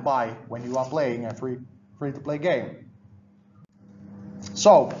things you can buy when you are playing a free-to-play game.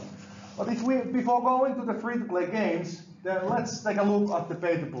 So, but before going to the free-to-play games, then let's take a look at the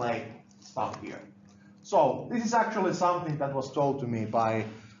pay-to-play stuff here. So this is actually something that was told to me by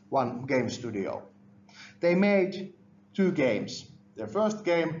one game studio. They made 2 games, their first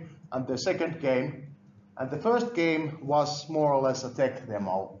game and their second game. And the first game was more or less a tech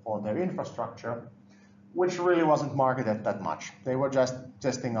demo for their infrastructure, which really wasn't marketed that much. They were just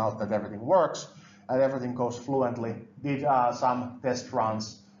testing out that everything works and everything goes fluently, did some test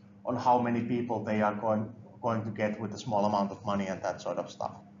runs on how many people they are going to get with a small amount of money and that sort of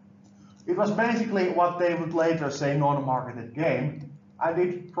stuff. It was basically what they would later say non-marketed game, and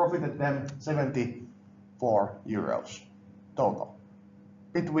it profited them 74 euros total,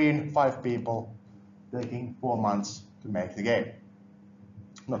 between 5 people, taking 4 months to make the game.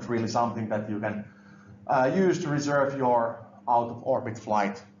 Not really something that you can use to reserve your out-of-orbit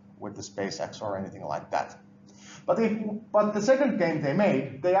flight with the SpaceX or anything like that. But the second game they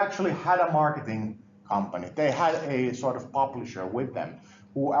made, they actually had a marketing company. They had a sort of publisher with them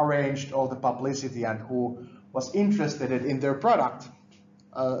who arranged all the publicity and who was interested in their product,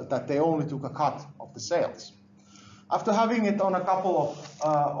 that they only took a cut of the sales. After having it on a couple of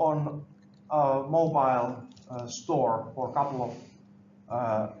on a mobile store for a couple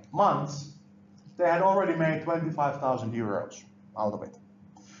of months, they had already made 25,000 euros out of it.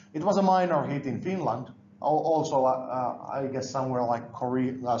 It was a minor hit in Finland, also I guess somewhere like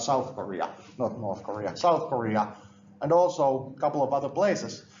Korea, South Korea, not North Korea, South Korea, and also a couple of other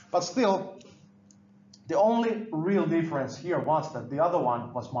places. But still, the only real difference here was that the other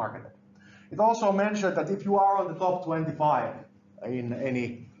one was marketed. It also mentioned that if you are on the top 25 in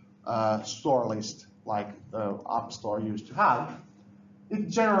any store list, like the App Store used to have, it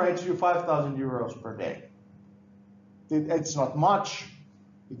generates you 5,000 euros per day. It's not much.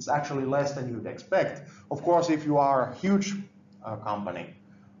 It's actually less than you'd expect. Of course, if you are a huge company,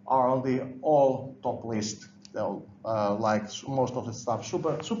 are on the all top list, like most of the stuff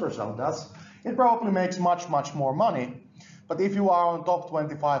Supercell does, it probably makes much more money. But if you are on top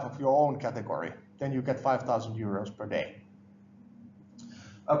 25 of your own category, then you get 5,000 euros per day.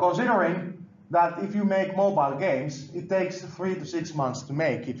 Considering that if you make mobile games, it takes 3 to 6 months to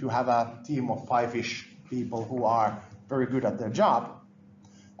make if you have a team of 5-ish people who are very good at their job.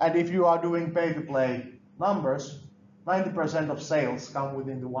 And if you are doing pay-to-play numbers, 90% of sales come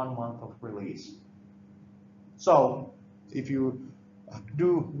within the 1 month of release. So if you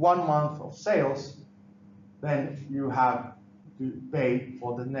do 1 month of sales, then you have to pay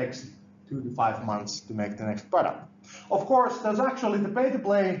for the next 2 to 5 months to make the next product. Of course, there's actually the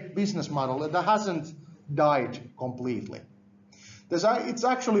pay-to-play business model that hasn't died completely. It's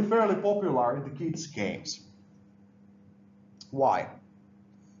actually fairly popular in the kids' games. Why?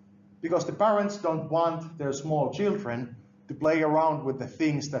 Because the parents don't want their small children to play around with the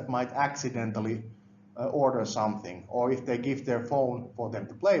things that might accidentally order something, or if they give their phone for them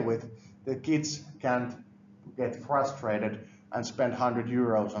to play with, the kids can't get frustrated and spend 100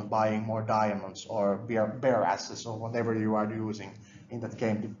 euros on buying more diamonds or bear asses or whatever you are using in that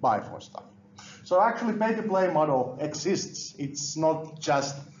game to buy for stuff. So actually pay-to-play model exists. It's not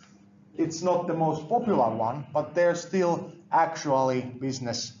the most popular one, but there's still actually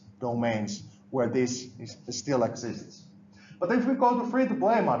business domains where this still exists. But if we go to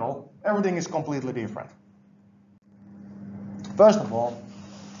free-to-play model, everything is completely different. First of all,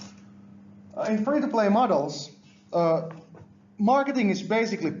 in free-to-play models, marketing is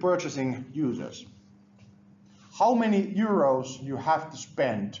basically purchasing users. How many euros you have to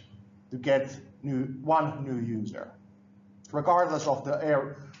spend to get one new user, regardless of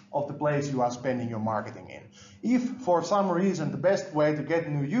the place you are spending your marketing in. If for some reason the best way to get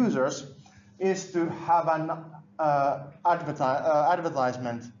new users is to have an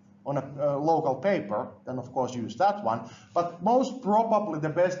advertisement on a local paper, then of course use that one. But most probably the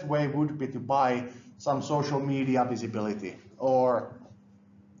best way would be to buy some social media visibility or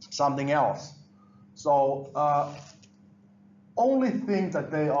something else. So only thing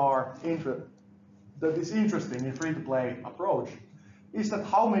that is interesting in free-to-play approach is that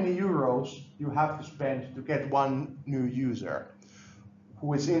how many euros you have to spend to get one new user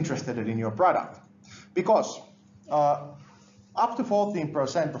who is interested in your product. Because up to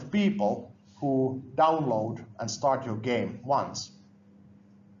 14% of people who download and start your game once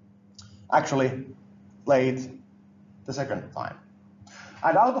actually play it the second time.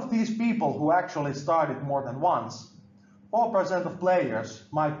 And out of these people who actually started more than once, 4% of players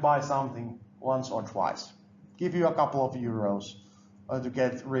might buy something once or twice. Give you a couple of euros to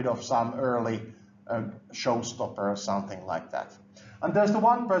get rid of some early showstopper or something like that. And there's the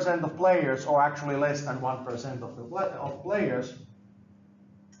 1% of players, or actually less than 1% of players,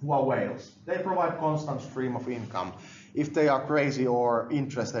 who are whales. They provide constant stream of income. If they are crazy or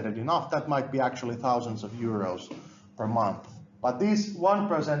interested enough, that might be actually thousands of euros per month. But these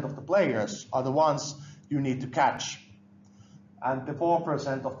 1% of the players are the ones you need to catch. And the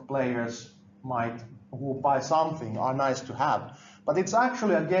 4% of the players who buy something are nice to have. But it's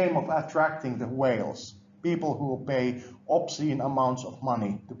actually a game of attracting the whales, people who pay obscene amounts of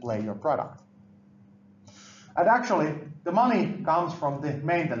money to play your product. And actually, the money comes from the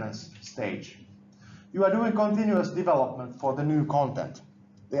maintenance stage. You are doing continuous development for the new content.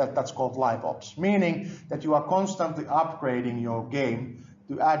 That's called live ops, meaning that you are constantly upgrading your game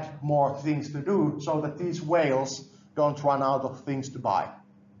to add more things to do so that these whales don't run out of things to buy.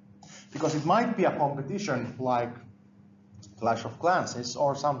 Because it might be a competition like Clash of Clans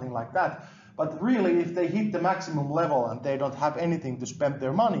or something like that, but really if they hit the maximum level and they don't have anything to spend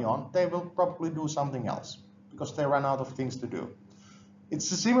their money on, they will probably do something else because they run out of things to do. It's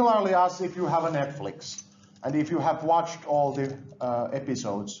similarly as if you have a Netflix. And if you have watched all the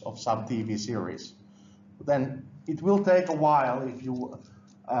episodes of some TV series, then it will take a while if you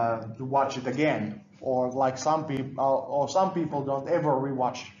to watch it again, or like some people don't ever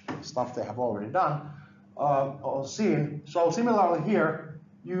rewatch stuff they have already done or seen. So similarly here,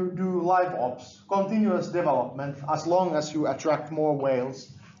 you do live ops, continuous development, as long as you attract more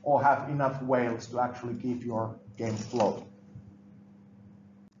whales or have enough whales to actually keep your game afloat.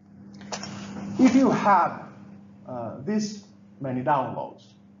 If you have this many downloads,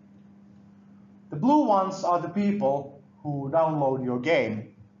 the blue ones are the people who download your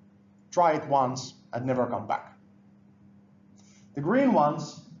game, try it once, and never come back. The green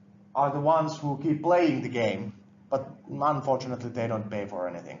ones are the ones who keep playing the game, but unfortunately they don't pay for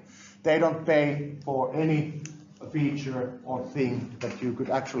anything. They don't pay for any feature or thing that you could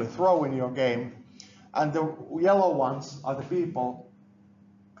actually throw in your game. And the yellow ones are the people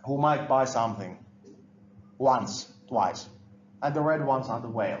who might buy something once, twice. And the red ones are the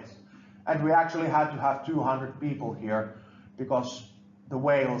whales. And we actually had to have 200 people here because the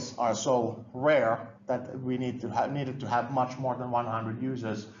whales are so rare that we needed to have much more than 100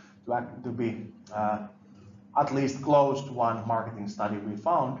 users to be at least close to one marketing study we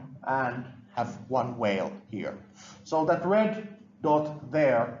found and have one whale here. So that red dot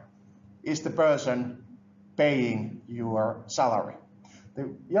there is the person paying your salary. The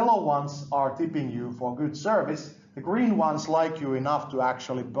yellow ones are tipping you for good service. The green ones like you enough to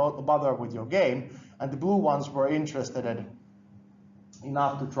actually bother with your game, and the blue ones were interested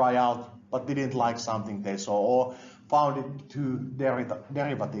enough to try out but didn't like something they saw or found it too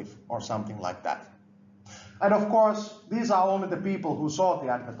derivative or something like that. And of course, these are only the people who saw the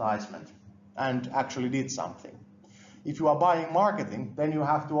advertisement and actually did something. If you are buying marketing, then you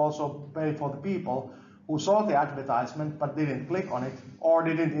have to also pay for the people who saw the advertisement but didn't click on it, or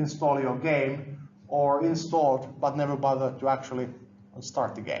didn't install your game, or installed but never bothered to actually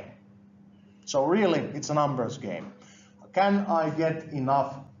start the game. So really, it's a numbers game. Can I get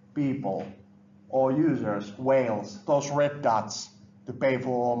enough people or users, whales, those red dots, to pay for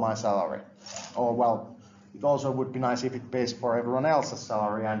all my salary? Or well, it also would be nice if it pays for everyone else's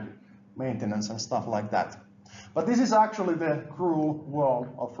salary and maintenance and stuff like that. But this is actually the cruel world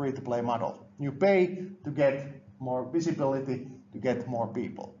of free-to-play model. You pay to get more visibility, to get more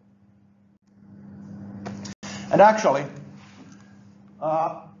people. And actually,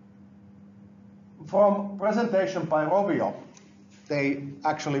 from presentation by Rovio, they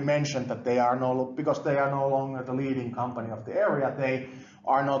actually mentioned that because they are no longer the leading company of the area, they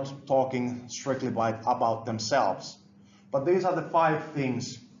are not talking strictly about themselves. But these are the 5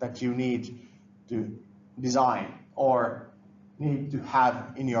 things that you need to design or need to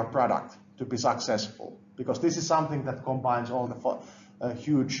have in your product to be successful. Because this is something that combines all the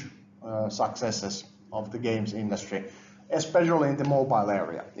huge successes of the games industry, especially in the mobile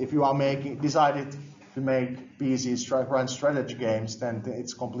area. If you are decided to make PC run strategy games, then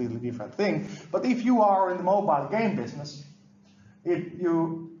it's a completely different thing. But if you are in the mobile game business,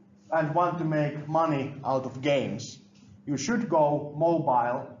 and want to make money out of games, you should go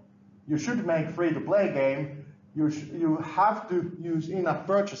mobile. You should make free-to-play game. You have to use in-app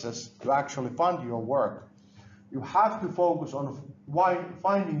purchases to actually fund your work. You have to focus on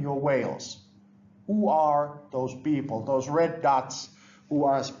finding your whales. Who are those people, those red dots who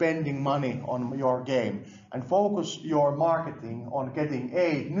are spending money on your game? And focus your marketing on getting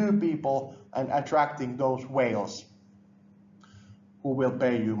new people and attracting those whales who will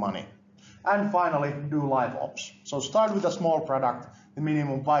pay you money. And finally, do live ops. So start with a small product, the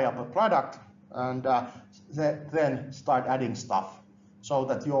minimum viable product, and then start adding stuff so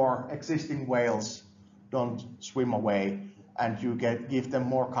that your existing whales don't swim away and you give them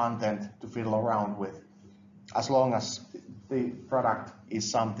more content to fiddle around with, as long as the product is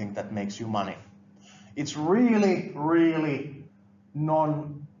something that makes you money. It's really, really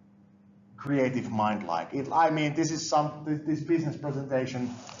non-creative mind-like. This business presentation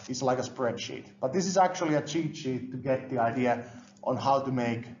is like a spreadsheet, but this is actually a cheat sheet to get the idea on how to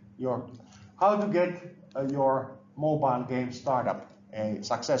get your mobile game startup a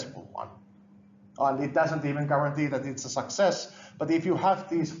successful one. And it doesn't even guarantee that it's a success, but if you have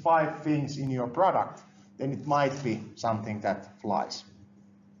these 5 things in your product, then it might be something that flies.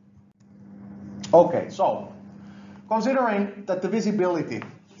 Okay, so considering that the visibility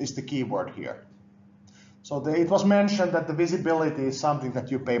is the keyword here. So it was mentioned that the visibility is something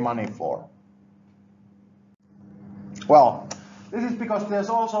that you pay money for. Well, this is because there's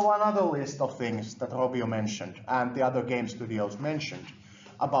also another list of things that Rovio mentioned and the other game studios mentioned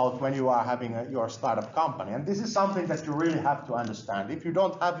about when you are having your startup company. And this is something that you really have to understand. If you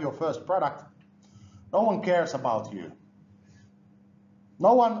don't have your first product, No one cares about you.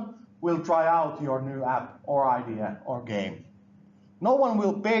 No one will try out your new app or idea or game. No one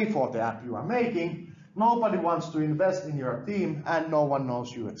will pay for the app you are making. Nobody wants to invest in your team, and no one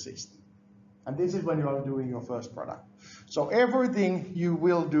knows you exist. And this is when you are doing your first product. So everything you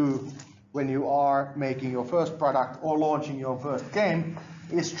will do when you are making your first product or launching your first game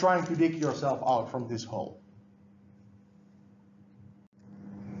is trying to dig yourself out from this hole.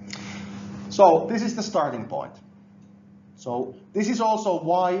 So this is the starting point. So this is also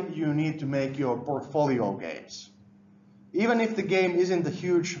why you need to make your portfolio games. Even if the game isn't a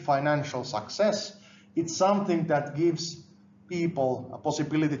huge financial success, it's something that gives people a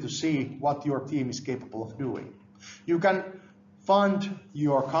possibility to see what your team is capable of doing. You can fund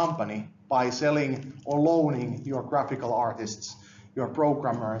your company by selling or loaning your graphical artists, your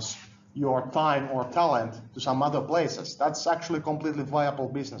programmers, your time or talent to some other places. That's actually a completely viable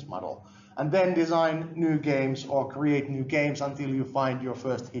business model. And then design new games or create new games until you find your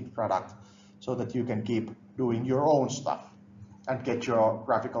first hit product so that you can keep doing your own stuff and get your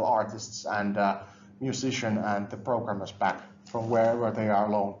graphical artists and musician and the programmers back from wherever they are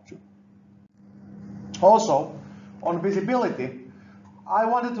loaned to. Also, on visibility, I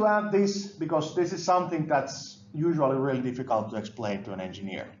wanted to add this because this is something that's usually really difficult to explain to an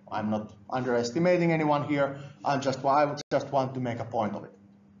engineer. I'm not underestimating anyone here. I just want to make a point of it.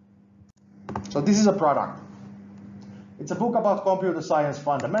 So this is a product. It's a book about computer science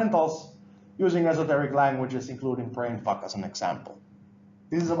fundamentals using esoteric languages, including brainfuck as an example.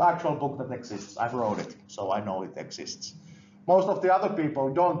 This is an actual book that exists. I wrote it, so I know it exists. Most of the other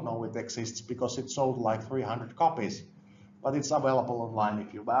people don't know it exists because it sold like 300 copies, but it's available online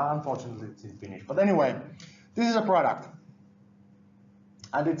if you buy. Unfortunately, it's in Finnish. But anyway, this is a product,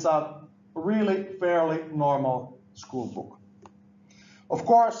 and it's a really fairly normal school book. Of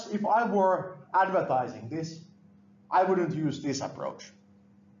course, if I were advertising this, I wouldn't use this approach.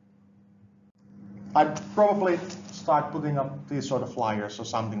 I'd probably start putting up these sort of flyers or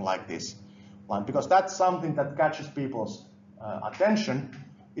something like this, because that's something that catches people's attention.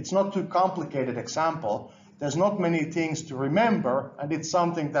 It's not too complicated example. There's not many things to remember, and it's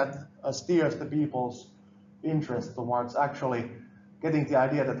something that steers the people's interest towards actually getting the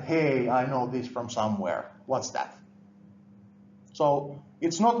idea that, hey, I know this from somewhere. What's that? So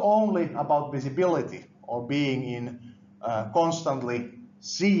it's not only about visibility or being in constantly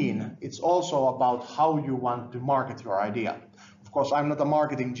seen, it's also about how you want to market your idea. Of course, I'm not a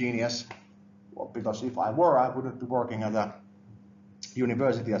marketing genius, because if I were, I wouldn't be working at a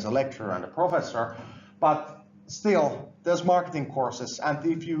university as a lecturer and a professor, but still, there's marketing courses, and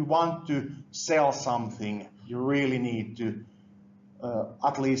if you want to sell something, you really need to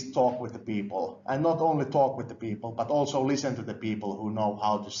at least talk with the people, and not only talk with the people, but also listen to the people who know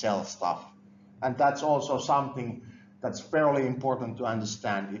how to sell stuff. And that's also something that's fairly important to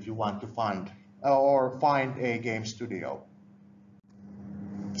understand if you want to fund or find a game studio.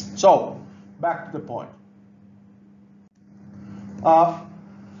 So, back to the point.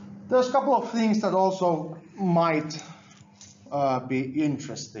 There's a couple of things that also might be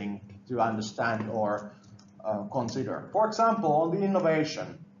interesting to understand or consider. For example, on the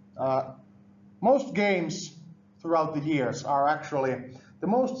innovation, most games throughout the years are actually, the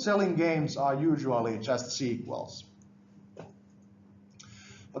most selling games are usually just sequels.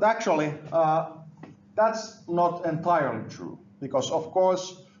 But actually, that's not entirely true, because of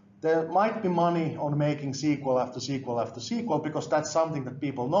course, there might be money on making sequel after sequel after sequel, because that's something that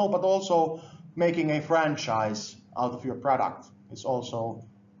people know, but also making a franchise out of your product is also,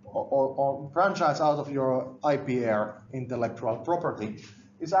 or franchise out of your IPR, intellectual property,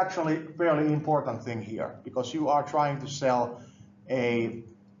 is actually a fairly important thing here, because you are trying to sell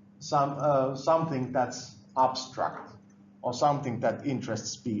something that's abstract or something that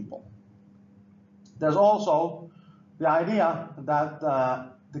interests people. There's also the idea that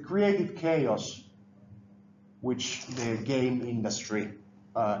the creative chaos, which the game industry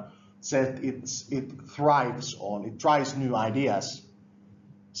said it thrives on, it tries new ideas.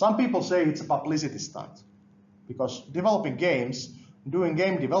 Some people say it's a publicity stunt, because developing games, doing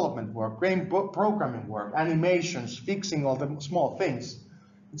game development work, game programming work, animations, fixing all the small things,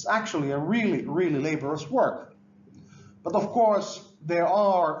 it's actually a really, really laborious work. But of course, there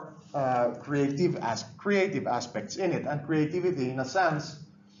are creative aspects in it, and creativity in a sense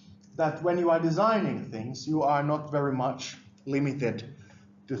that when you are designing things, you are not very much limited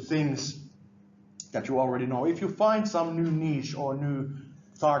to things that you already know. If you find some new niche or new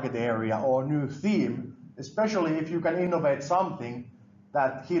target area or new theme, especially if you can innovate something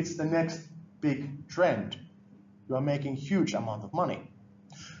that hits the next big trend, you are making huge amount of money.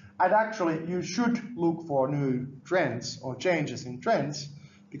 And actually, you should look for new trends or changes in trends,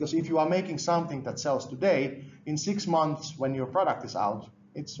 because if you are making something that sells today, in 6 months when your product is out,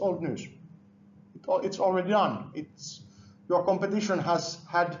 it's old news. It's already done. Your competition has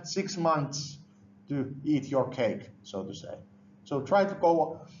had 6 months to eat your cake, so to say. So try to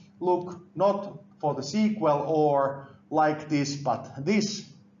go look not for the sequel or like this, but this.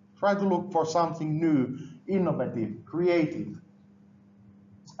 Try to look for something new, innovative, creative.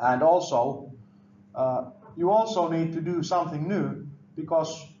 And also, you also need to do something new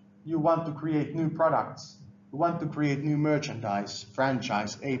because you want to create new products. You want to create new merchandise,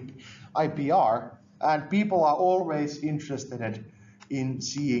 franchise, IPR, and people are always interested in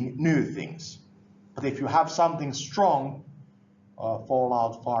seeing new things. But if you have something strong,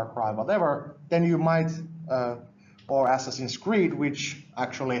 Fallout, Far Cry, whatever, then you might, or Assassin's Creed, which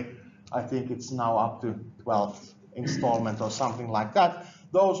actually I think it's now up to 12th installment or something like that.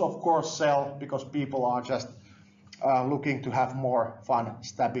 Those of course sell because people are just looking to have more fun,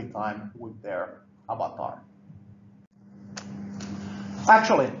 stabby time with their avatar.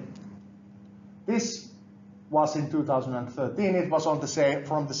 Actually, this was in 2013. It was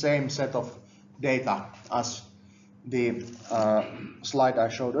from the same set of data as the slide I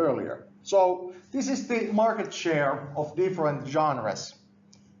showed earlier. So this is the market share of different genres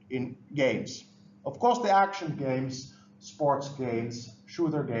in games. Of course, the action games, sports games,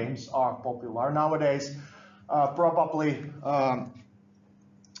 shooter games are popular nowadays. Probably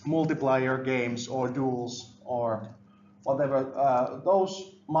multiplayer games or duels or whatever,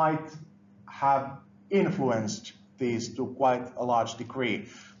 those might have influenced these to quite a large degree.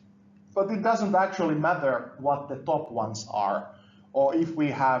 But it doesn't actually matter what the top ones are, or if we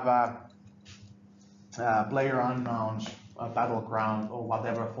have PlayerUnknown's Battleground or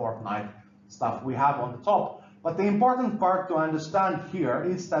whatever Fortnite stuff we have on the top. But the important part to understand here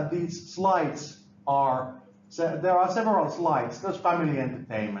is that these slides are, there are several slides. There's family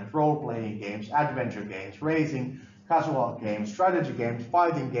entertainment, role-playing games, adventure games, racing, casual games, strategy games,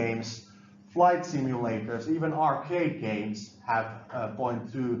 fighting games, flight simulators, even arcade games have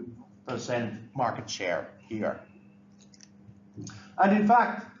 0.2% market share here. And in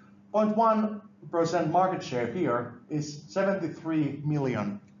fact, 0.1% market share here is 73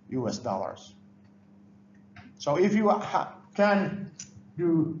 million US dollars. So if you can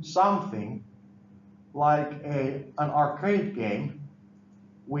do something like an arcade game,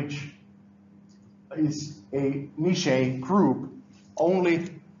 which is a niche group, only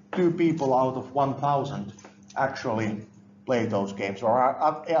 2 people out of 1,000 actually play those games or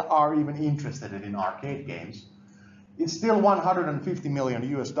are even interested in arcade games. It's still 150 million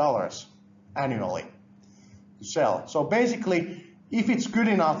US dollars annually to sell. So basically, if it's good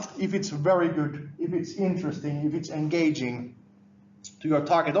enough, if it's very good, if it's interesting, if it's engaging to your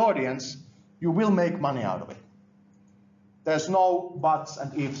target audience, you will make money out of it. There's no buts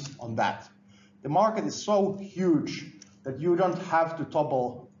and ifs on that. The market is so huge that you don't have to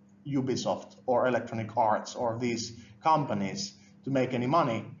topple Ubisoft or Electronic Arts or these companies to make any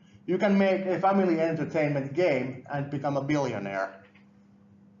money. You can make a family entertainment game and become a billionaire,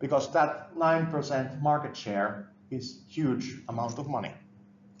 because that 9% market share is huge amount of money.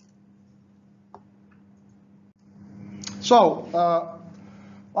 So,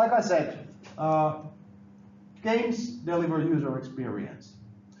 like I said, games deliver user experience.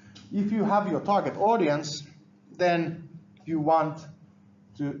 If you have your target audience, then you want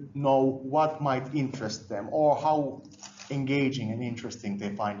to know what might interest them or how engaging and interesting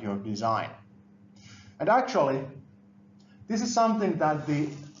they find your design. And actually, this is something that the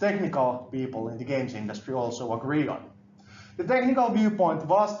technical people in the games industry also agree on. The technical viewpoint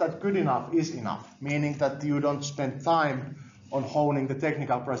was that good enough is enough, meaning that you don't spend time on honing the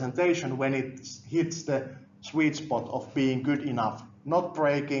technical presentation when it hits the sweet spot of being good enough, not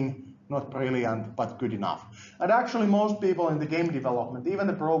breaking, not brilliant, but good enough. And actually most people in the game development, even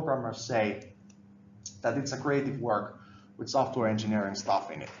the programmers, say that it's a creative work with software engineering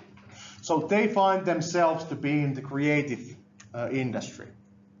stuff in it. So they find themselves to be in the creative industry.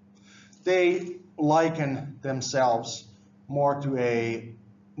 They liken themselves more to a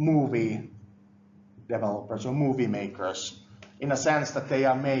movie developers or movie makers, in a sense that they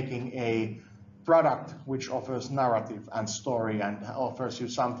are making a product which offers narrative and story and offers you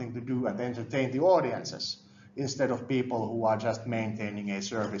something to do and entertain the audiences, instead of people who are just maintaining a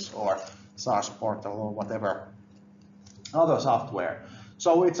service or SaaS portal or whatever other software.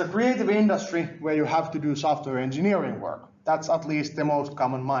 So it's a creative industry where you have to do software engineering work. That's at least the most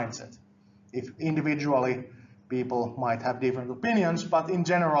common mindset. If individually people might have different opinions, but in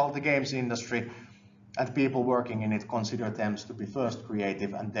general the games industry and people working in it consider them to be first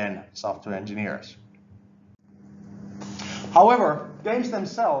creative and then software engineers. However, games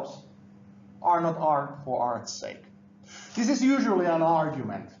themselves are not art for art's sake. This is usually an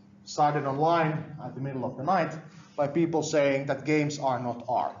argument started online at the middle of the night by people saying that games are not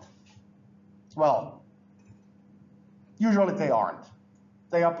art. Well, usually they aren't.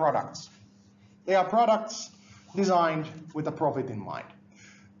 They are products. They are products designed with a profit in mind.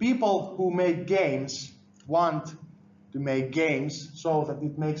 People who make games want to make games so that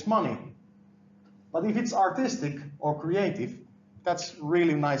it makes money. But if it's artistic or creative, that's a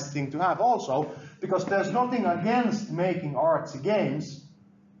really nice thing to have also, because there's nothing against making artsy games,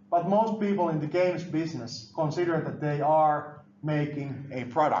 but most people in the games business consider that they are making a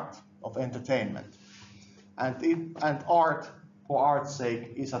product of entertainment. And art for art's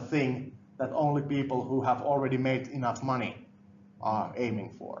sake is a thing that only people who have already made enough money are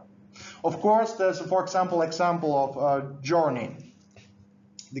aiming for. Of course, there's, for example, of Journey,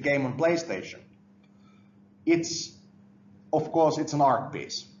 the game on PlayStation. Of course, it's an art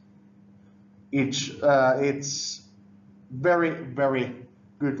piece. It's very, very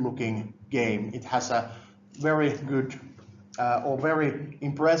good-looking game. It has a very good or very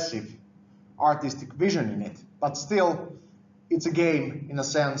impressive artistic vision in it, but still, it's a game in a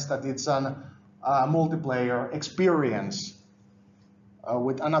sense that it's a multiplayer experience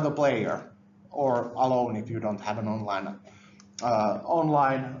with another player, or alone if you don't have an online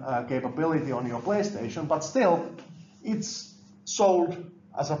capability on your PlayStation, but still, it's sold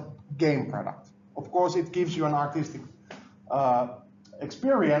as a game product. Of course, it gives you an artistic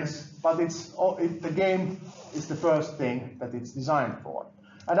experience, but the game is the first thing that it's designed for.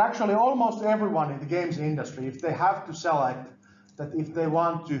 And actually, almost everyone in the games industry, if they have to select that if they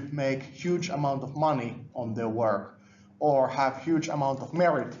want to make huge amount of money on their work or have huge amount of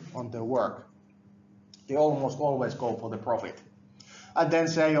merit on their work, they almost always go for the profit. And then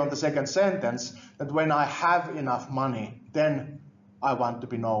say on the second sentence that when I have enough money, then I want to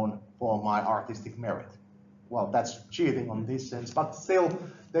be known for my artistic merit. Well, that's cheating on this sense, but still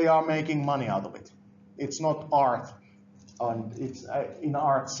they are making money out of it. It's not art, and it's in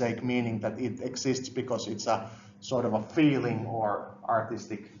art's sake, meaning that it exists because it's a sort of a feeling or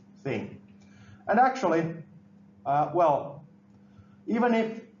artistic thing. And actually, well, even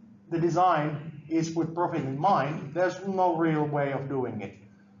if the design is with profit in mind, there's no real way of doing it.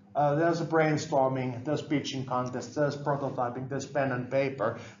 There's a brainstorming, there's pitching contests, there's prototyping, there's pen and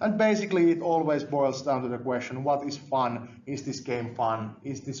paper, and basically it always boils down to the question, what is fun? Is this game fun?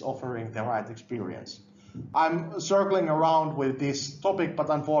 Is this offering the right experience? I'm circling around with this topic, but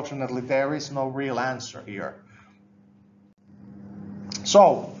unfortunately there is no real answer here.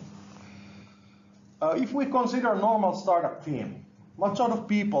 So, if we consider a normal startup team, what sort of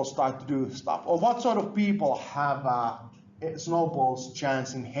people start to do stuff? Or what sort of people have a snowball's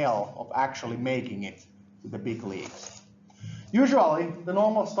chance in hell of actually making it to the big leagues? Usually, the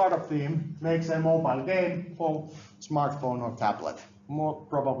normal startup team makes a mobile game for smartphone or tablet. More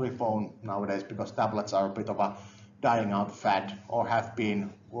probably phone nowadays, because tablets are a bit of a dying out fad, or have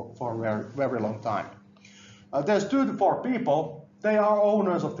been for a very, very long time. There's 2 to 4 people. They are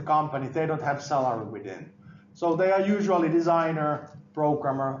owners of the company. They don't have salary within. So they are usually designer,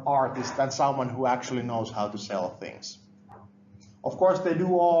 programmer, artist, and someone who actually knows how to sell things. Of course, they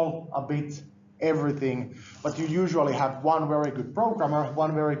do all a bit everything, but you usually have one very good programmer,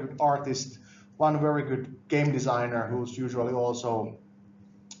 one very good artist, one very good game designer who's usually also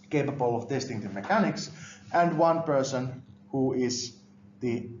capable of testing the mechanics, and one person who is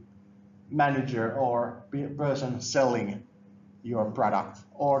the manager or person selling your product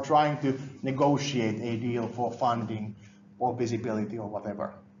or trying to negotiate a deal for funding or visibility or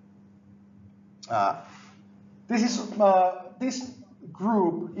whatever. This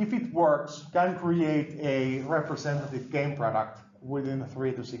group, if it works, can create a representative game product within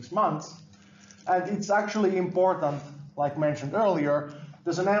 3 to 6 months. And it's actually important, like mentioned earlier,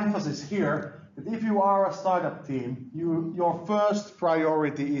 there's an emphasis here that if you are a startup team, your first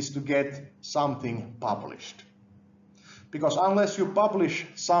priority is to get something published. Because unless you publish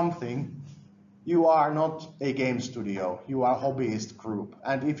something, you are not a game studio, you are a hobbyist group.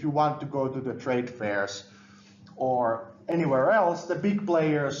 And if you want to go to the trade fairs or anywhere else, the big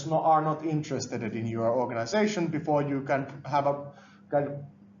players are not interested in your organization before you can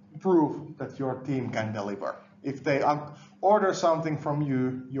prove that your team can deliver. If they order something from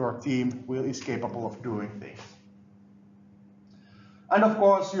you, your team is capable of doing things. And of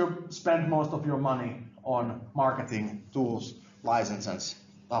course, you spend most of your money on marketing tools, licenses,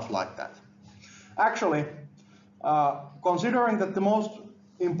 stuff like that. Actually, considering that the most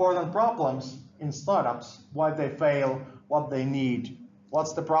important problems in startups, why they fail, what they need,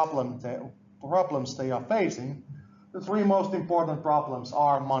 what's the problems they are facing, the three most important problems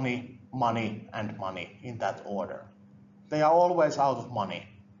are money, money, and money, in that order. They are always out of money,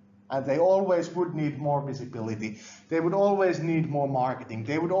 and they always would need more visibility. They would always need more marketing.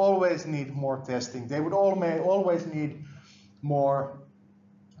 They would always need more testing. They would always need more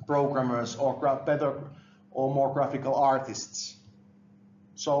programmers or better or more graphical artists.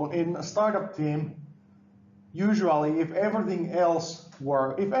 So in a startup team, usually if everything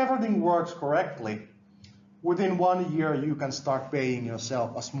works correctly, within 1 year you can start paying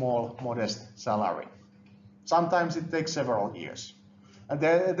yourself a small, modest salary. Sometimes it takes several years. And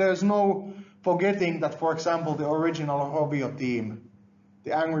there's no forgetting that, for example, the original Rovio team,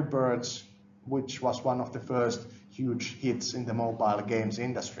 the Angry Birds, which was one of the first huge hits in the mobile games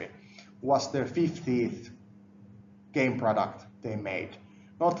industry, was their 50th game product they made.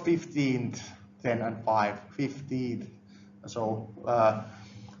 Not 15th, 10 and 5, 15th. So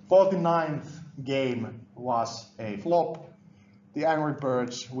 49th game was a flop. The Angry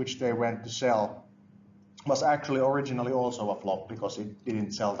Birds, which they went to sell, was actually originally also a flop because it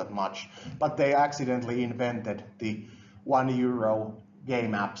didn't sell that much. But they accidentally invented the €1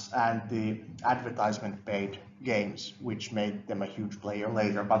 game apps and the advertisement paid games, which made them a huge player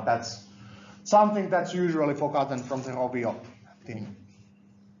later. But that's something that's usually forgotten from the Rovio team.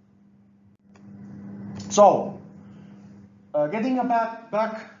 So, getting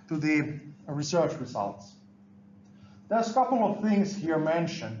back to the research results. There's a couple of things here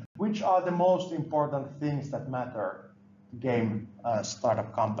mentioned, which are the most important things that matter to game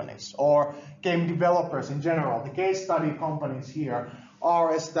startup companies or game developers in general. The case study companies here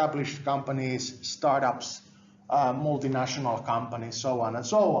are established companies, startups, multinational companies, so on and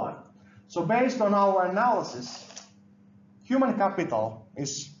so on. So based on our analysis, human capital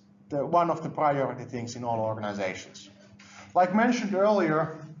is one of the priority things in all organizations. Like mentioned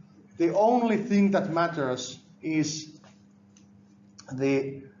earlier, the only thing that matters is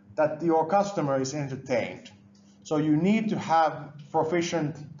that your customer is entertained. So you need to have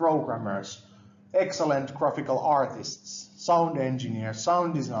proficient programmers, excellent graphical artists, sound engineers,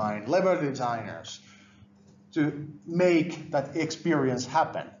 sound design, level designers to make that experience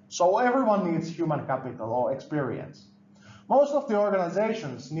happen. So everyone needs human capital or experience. Most of the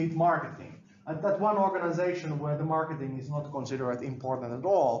organizations need marketing. And that one organization where the marketing is not considered important at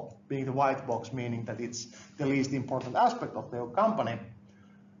all, being the white box, meaning that it's the least important aspect of the company,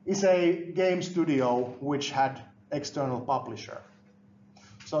 is a game studio which had external publisher.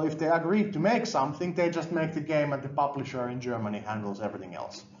 So if they agreed to make something, they just make the game and the publisher in Germany handles everything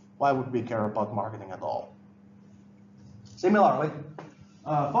else. Why would we care about marketing at all? Similarly,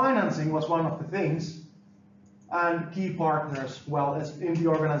 financing was one of the things, and key partners, well, as in the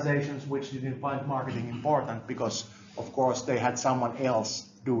organizations which didn't find marketing important because, of course, they had someone else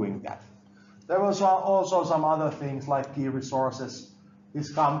doing that. There was also some other things like key resources. This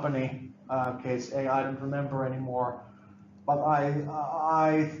company, case A, I don't remember anymore, but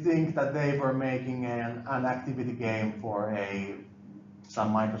I think that they were making an activity game for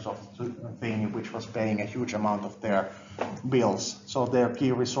some Microsoft thing which was paying a huge amount of their bills. So their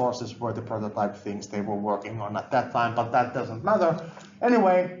key resources were the prototype things they were working on at that time, but that doesn't matter.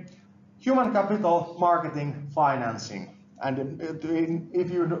 Anyway, human capital, marketing, financing. And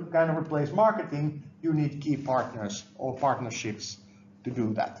if you kind of replace marketing, you need key partners or partnerships to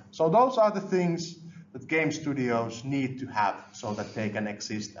do that. So those are the things that game studios need to have so that they can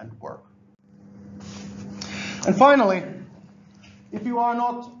exist and work. And finally, if you are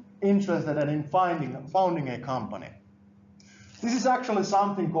not interested in founding a company, this is actually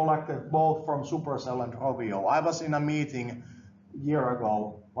something collected both from Supercell and Rovio. I was in a meeting a year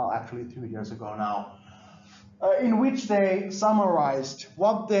ago, well actually 2 years ago now, in which they summarized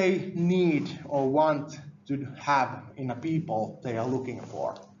what they need or want to have in a people they are looking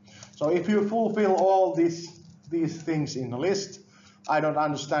for. So if you fulfill all these things in the list, I don't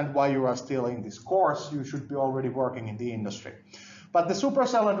understand why you are still in this course. You should be already working in the industry. But the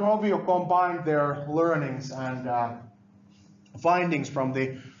Supercell and Rovio combined their learnings and findings from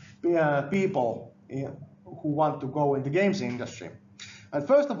the people who want to go in the games industry. And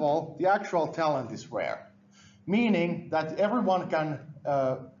first of all, the actual talent is rare, meaning that everyone can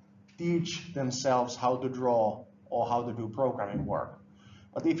teach themselves how to draw or how to do programming work.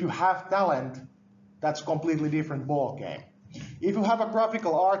 But if you have talent, that's a completely different ball game. If you have a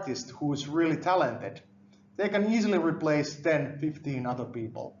graphical artist who is really talented, they can easily replace 10, 15 other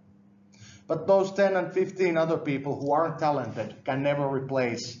people. But those 10 and 15 other people who aren't talented can never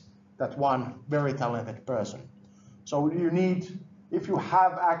replace that one very talented person. So you need if you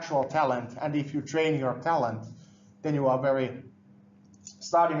have actual talent and if you train your talent, then you are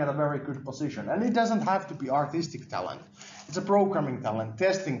starting at a very good position. And it doesn't have to be artistic talent. It's a programming talent,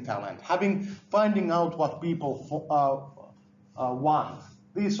 testing talent, finding out what people want.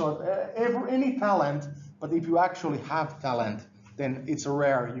 Any talent, but if you actually have talent, then it's a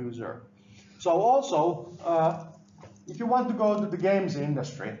rare user. So also, if you want to go to the games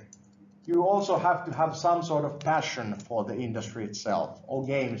industry, you also have to have some sort of passion for the industry itself, or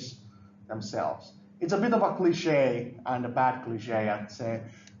games themselves. It's a bit of a cliche, and a bad cliche, I'd say,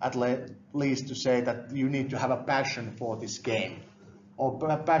 at least to say that you need to have a passion for this game, or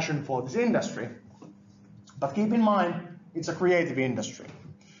a passion for this industry. But keep in mind, it's a creative industry.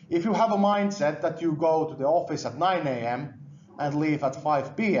 If you have a mindset that you go to the office at 9 a.m. and leave at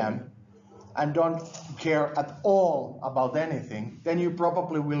 5 p.m. and don't care at all about anything, then you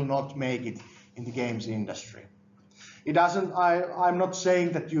probably will not make it in the games industry. I'm not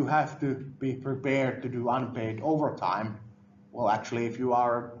saying that you have to be prepared to do unpaid overtime. Well, actually, if you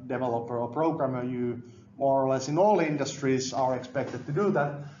are a developer or programmer, you more or less in all industries are expected to do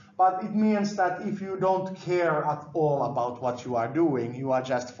that. But it means that if you don't care at all about what you are doing, you are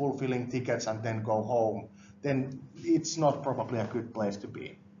just fulfilling tickets and then go home, then it's not probably a good place to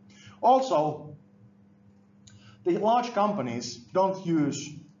be. Also, the large companies don't use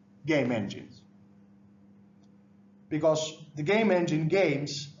game engines, because the game engine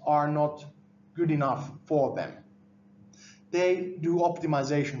games are not good enough for them. They do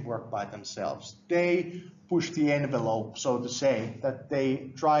optimization work by themselves. They push the envelope, so to say, that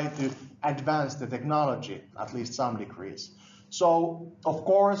they try to advance the technology, at least some degrees. So, of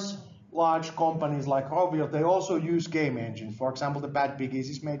course, large companies like Rovio, they also use game engines. For example, the Bad Piggies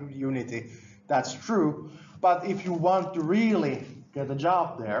is made with Unity. That's true. But if you want to really get a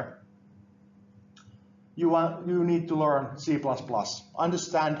job there, you need to learn C++,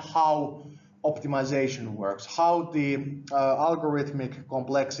 understand how optimization works, how the algorithmic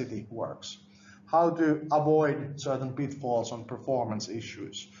complexity works, how to avoid certain pitfalls on performance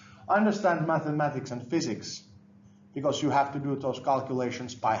issues, understand mathematics and physics, because you have to do those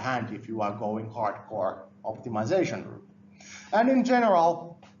calculations by hand if you are going hardcore optimization route. And in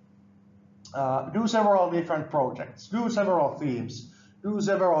general, do several different projects, do several themes, do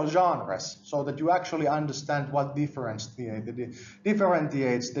several genres, so that you actually understand what differentiates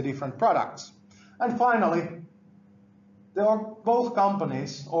the different products. And finally, both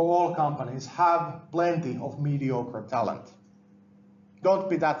companies, or all companies, have plenty of mediocre talent. Don't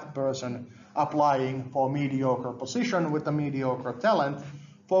be that person applying for a mediocre position with a mediocre talent.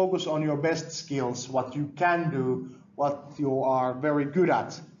 Focus on your best skills, what you can do, what you are very good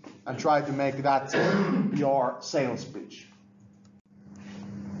at, and try to make that your sales pitch.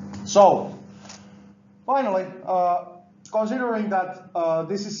 So, finally, considering that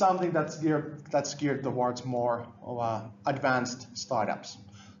this is something that's geared towards more of advanced startups.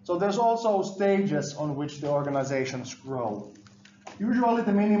 So there's also stages on which the organizations grow. Usually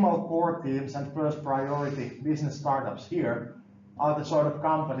the minimal core teams and first priority business startups here are the sort of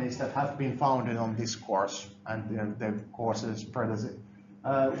companies that have been founded on this course and the courses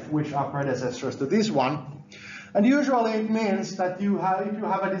which are predecessors to this one. And usually it means that if you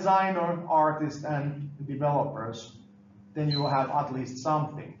have a designer, artist, and developers, then you have at least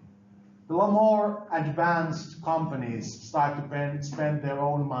something. The more advanced companies start to spend their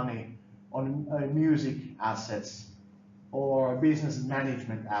own money on music assets, or business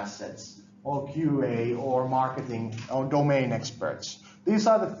management assets, or QA, or marketing, or domain experts. These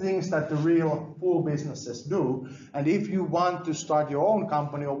are the things that the real full businesses do. And if you want to start your own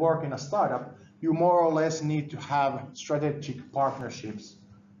company or work in a startup, you more or less need to have strategic partnerships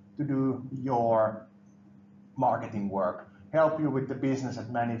to do your marketing work, help you with the business and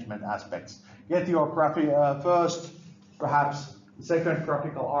management aspects. Get your first, perhaps second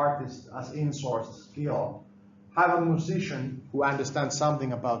graphical artist as in-sourced skill. Have a musician who understands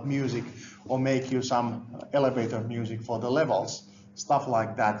something about music, or make you some elevator music for the levels, stuff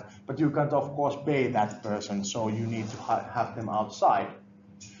like that. But you can't, of course, pay that person, so you need to have them outside.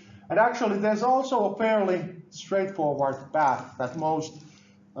 And actually, there's also a fairly straightforward path that most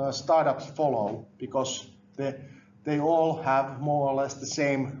startups follow, because they all have more or less the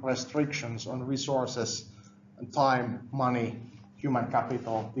same restrictions on resources and time, money, human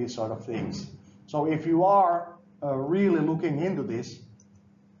capital, these sort of things. So if you are really looking into this,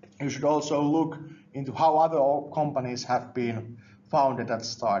 you should also look into how other companies have been founded and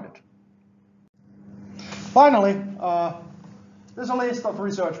started. Finally, there's a list of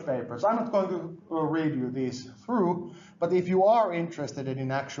research papers. I'm not going to read you these through, but if you are interested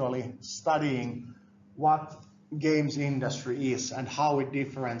in actually studying what games industry is and how it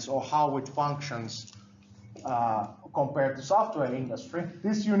differs or how it functions compared to software industry,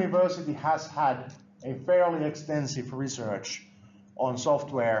 this university has had a fairly extensive research on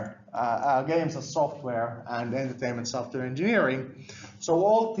software, games as software and entertainment software engineering. So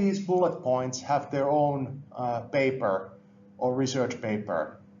all these bullet points have their own paper or research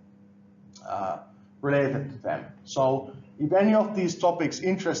paper related to them. So if any of these topics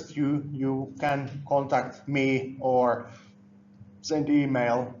interest you, you can contact me or send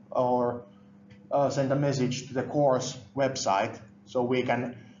email or send a message to the course website, so we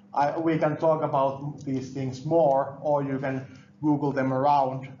can talk about these things more, or you can Google them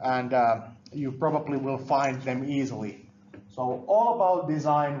around and you probably will find them easily. So all about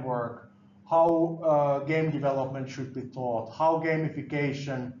design work, how game development should be taught, how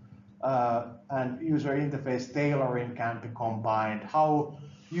gamification and user interface tailoring can be combined, how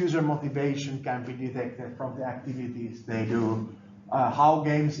user motivation can be detected from the activities they do, how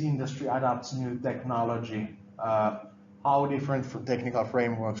games industry adopts new technology, how different technical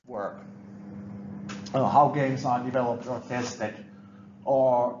frameworks work, how games are developed or tested,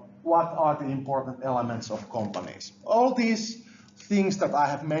 or what are the important elements of companies. All these things that I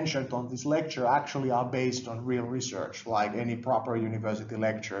have mentioned on this lecture actually are based on real research, like any proper university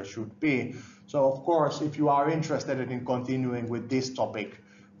lecture should be. So of course, if you are interested in continuing with this topic,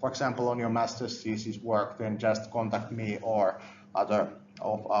 for example, on your master's thesis work, then just contact me or other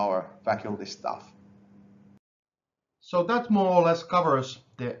of our faculty staff. So that more or less covers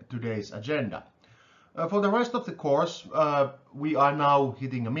today's agenda. For the rest of the course, we are now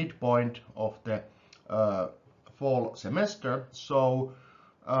hitting a midpoint of the fall semester, so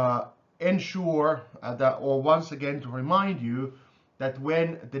ensure that, or once again to remind you that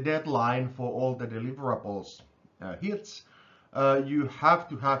when the deadline for all the deliverables hits, you have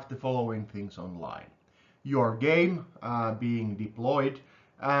to have the following things online: your game being deployed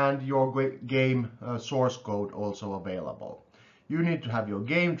and your game source code also available. You need to have your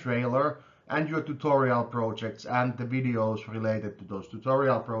game trailer and your tutorial projects and the videos related to those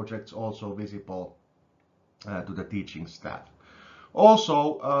tutorial projects also visible to the teaching staff.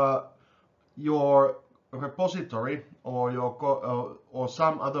 Also, your repository or or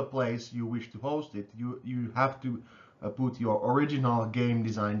some other place you wish to host it, you have to put your original game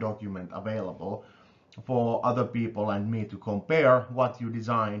design document available for other people and me to compare what you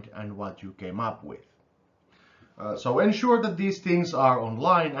designed and what you came up with. So ensure that these things are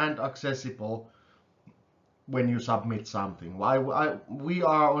online and accessible when you submit something. We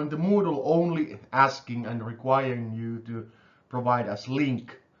are on the Moodle only asking and requiring you to provide us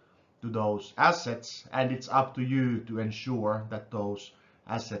link to those assets, and it's up to you to ensure that those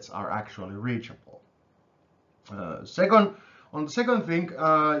assets are actually reachable. On the second thing,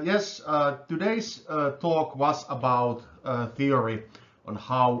 yes, today's talk was about theory on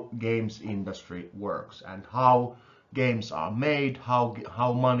how games industry works and how games are made,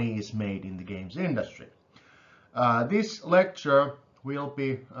 how money is made in the games industry. This lecture will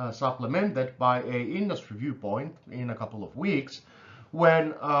be supplemented by an industry viewpoint in a couple of weeks,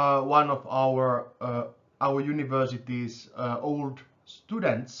 when one of our university's old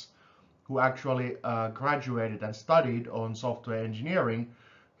students who actually graduated and studied on software engineering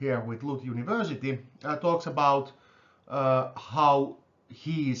here with LUT University talks about how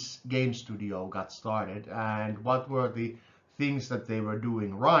his game studio got started and what were the things that they were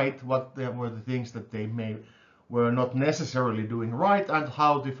doing right, what were the things that they were not necessarily doing right, and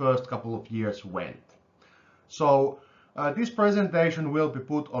how the first couple of years went. So this presentation will be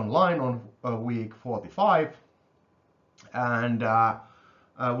put online on week 45, and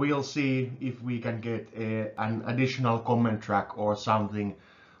we'll see if we can get an additional comment track or something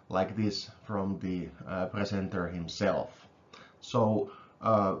like this from the presenter himself. So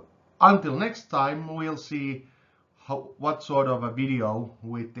until next time, we'll see what sort of a video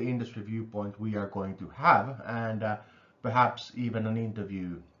with the industry viewpoint we are going to have, and perhaps even an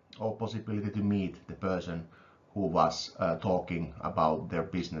interview or possibility to meet the person who was talking about their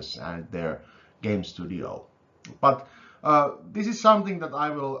business and their game studio. But this is something that I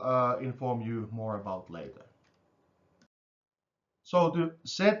will inform you more about later. So to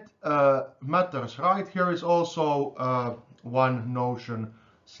set matters right, here is also one Notion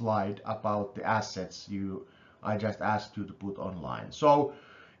slide about the assets I just asked you to put online. So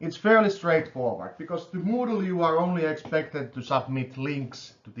it's fairly straightforward, because to Moodle you are only expected to submit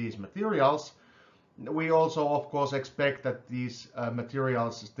links to these materials. We also, of course, expect that these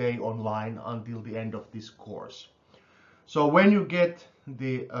materials stay online until the end of this course. So when you get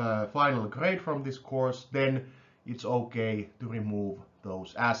the final grade from this course, then it's okay to remove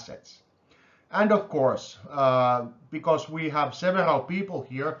those assets. And of course, because we have several people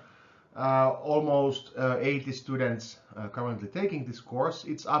here, almost 80 students currently taking this course,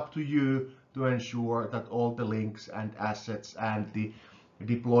 it's up to you to ensure that all the links and assets and the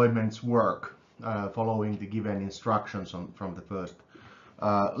deployments work following the given instructions from the first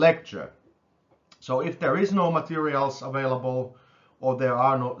lecture. So if there is no materials available, or there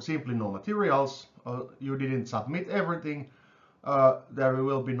are simply no materials, you didn't submit everything, there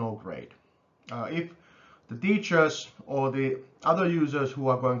will be no grade. If the teachers or the other users who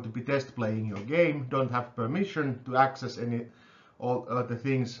are going to be test playing your game don't have permission to access all the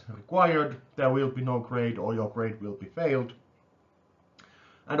things required, there will be no grade, or your grade will be failed.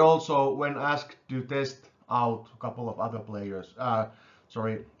 And also, when asked to test out a couple of other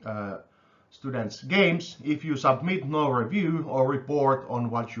students' games, if you submit no review or report on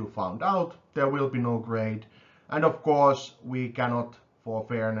what you found out, there will be no grade. And of course, we cannot, for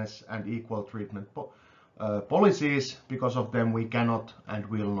fairness and equal treatment policies, because of them we cannot and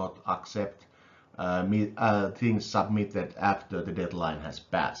will not accept things submitted after the deadline has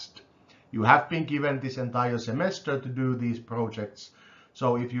passed. You have been given this entire semester to do these projects,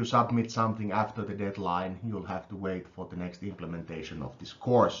 so if you submit something after the deadline, you'll have to wait for the next implementation of this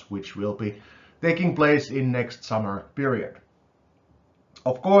course, which will be taking place in next summer period.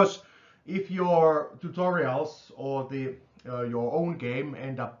 Of course, if your tutorials or your own game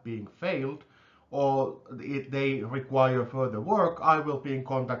end up being failed, or they require further work, I will be in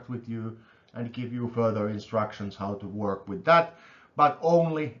contact with you and give you further instructions how to work with that, but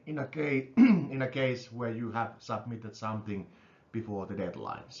only in a case where you have submitted something before the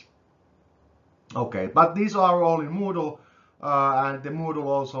deadlines. Okay, but these are all in Moodle, and the Moodle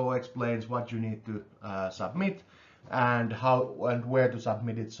also explains what you need to submit and how and where to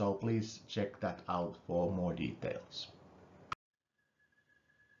submit it, so please check that out for more details.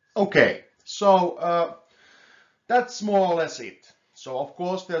 Okay, so that's more or less it. So of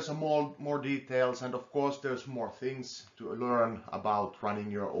course there's more details, and of course there's more things to learn about running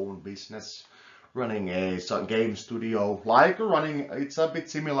your own business, running a game studio, it's a bit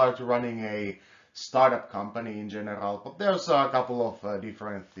similar to running a startup company in general, but there's a couple of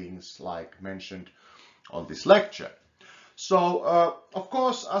different things like mentioned on this lecture. So of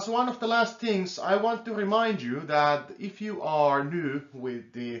course, as one of the last things, I want to remind you that if you are new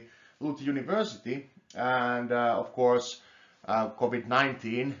with the LUT University, and of course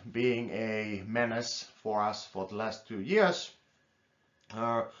COVID-19 being a menace for us for the last 2 years,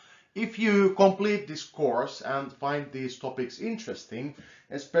 if you complete this course and find these topics interesting,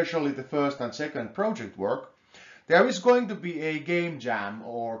 especially the first and second project work, there is going to be a game jam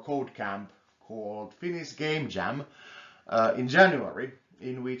or code camp called Finnish Game Jam in January,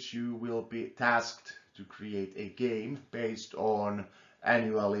 in which you will be tasked to create a game based on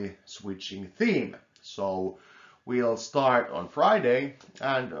annually switching theme. So we'll start on Friday,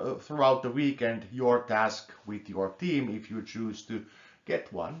 and throughout the weekend your task with your team, if you choose to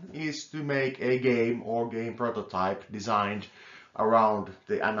get one, is to make a game or game prototype designed around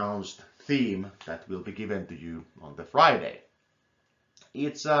the announced theme that will be given to you on the Friday.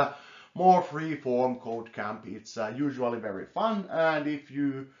 It's a more free-form code camp. It's usually very fun, and if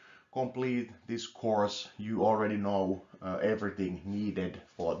you complete this course, you already know everything needed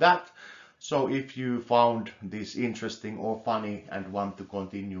for that. So if you found this interesting or funny and want to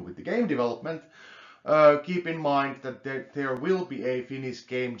continue with the game development, keep in mind that there will be a Finnish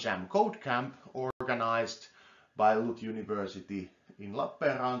Game Jam Code Camp organized by LUT University in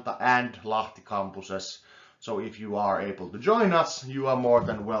Lappeenranta and Lahti campuses. So if you are able to join us, you are more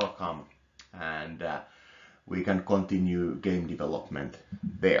than welcome, and we can continue game development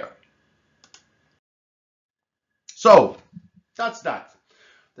there. So that's that.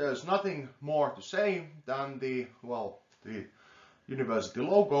 There's nothing more to say than the university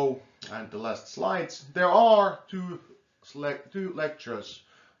logo and the last slides. There are two lectures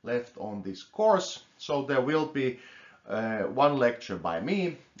left on this course, so there will be one lecture by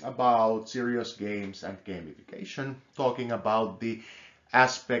me about serious games and gamification, talking about the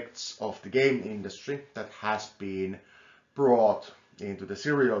aspects of the game industry that has been brought into the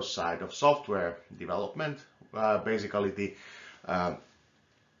serious side of software development, basically the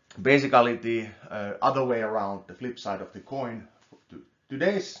other way around, the flip side of the coin to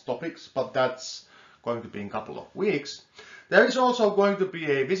today's topics, but that's going to be in a couple of weeks. There is also going to be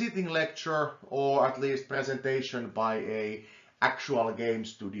a visiting lecture, or at least presentation, by a actual game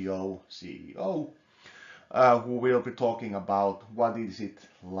studio CEO, who will be talking about what is it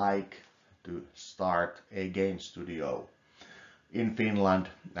like to start a game studio in Finland,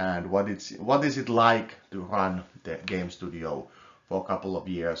 and what is it like to run the game studio for a couple of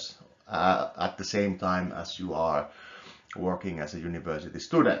years at the same time as you are working as a university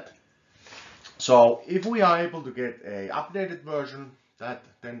student. So if we are able to get a updated version,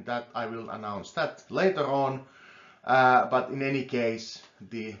 then I will announce that later on. But in any case,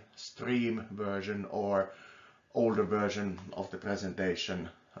 the stream version or older version of the presentation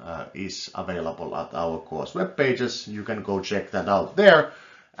is available at our course web pages. You can go check that out there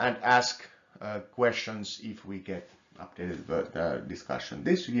and ask questions if we get updated discussion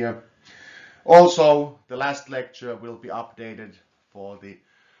this year. Also, the last lecture will be updated for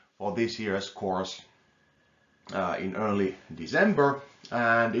this year's course in early December.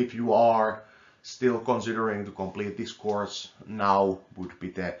 And if you are still considering to complete this course, now would be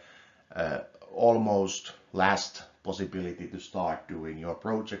the almost last possibility to start doing your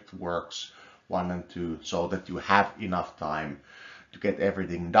project works 1 and 2, so that you have enough time to get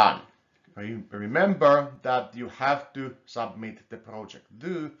everything done. Remember that you have to submit the project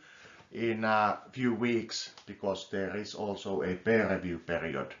due in a few weeks, because there is also a peer review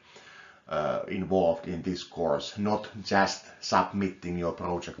period involved in this course, not just submitting your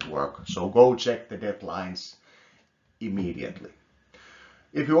project work. So go check the deadlines immediately.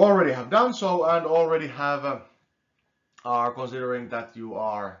 If you already have done so and already are considering that you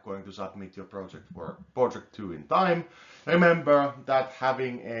are going to submit your project 2 in time, remember that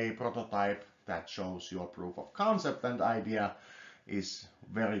having a prototype that shows your proof of concept and idea is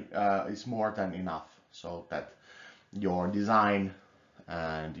more than enough, so that your design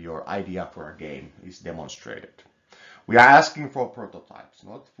and your idea for a game is demonstrated. We are asking for prototypes,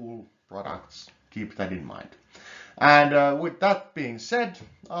 not full products. Keep that in mind. And with that being said,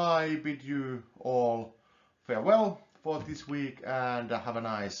 I bid you all farewell for this week, and have a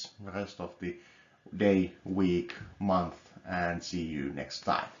nice rest of the day, week, month, and see you next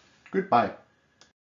time. Goodbye.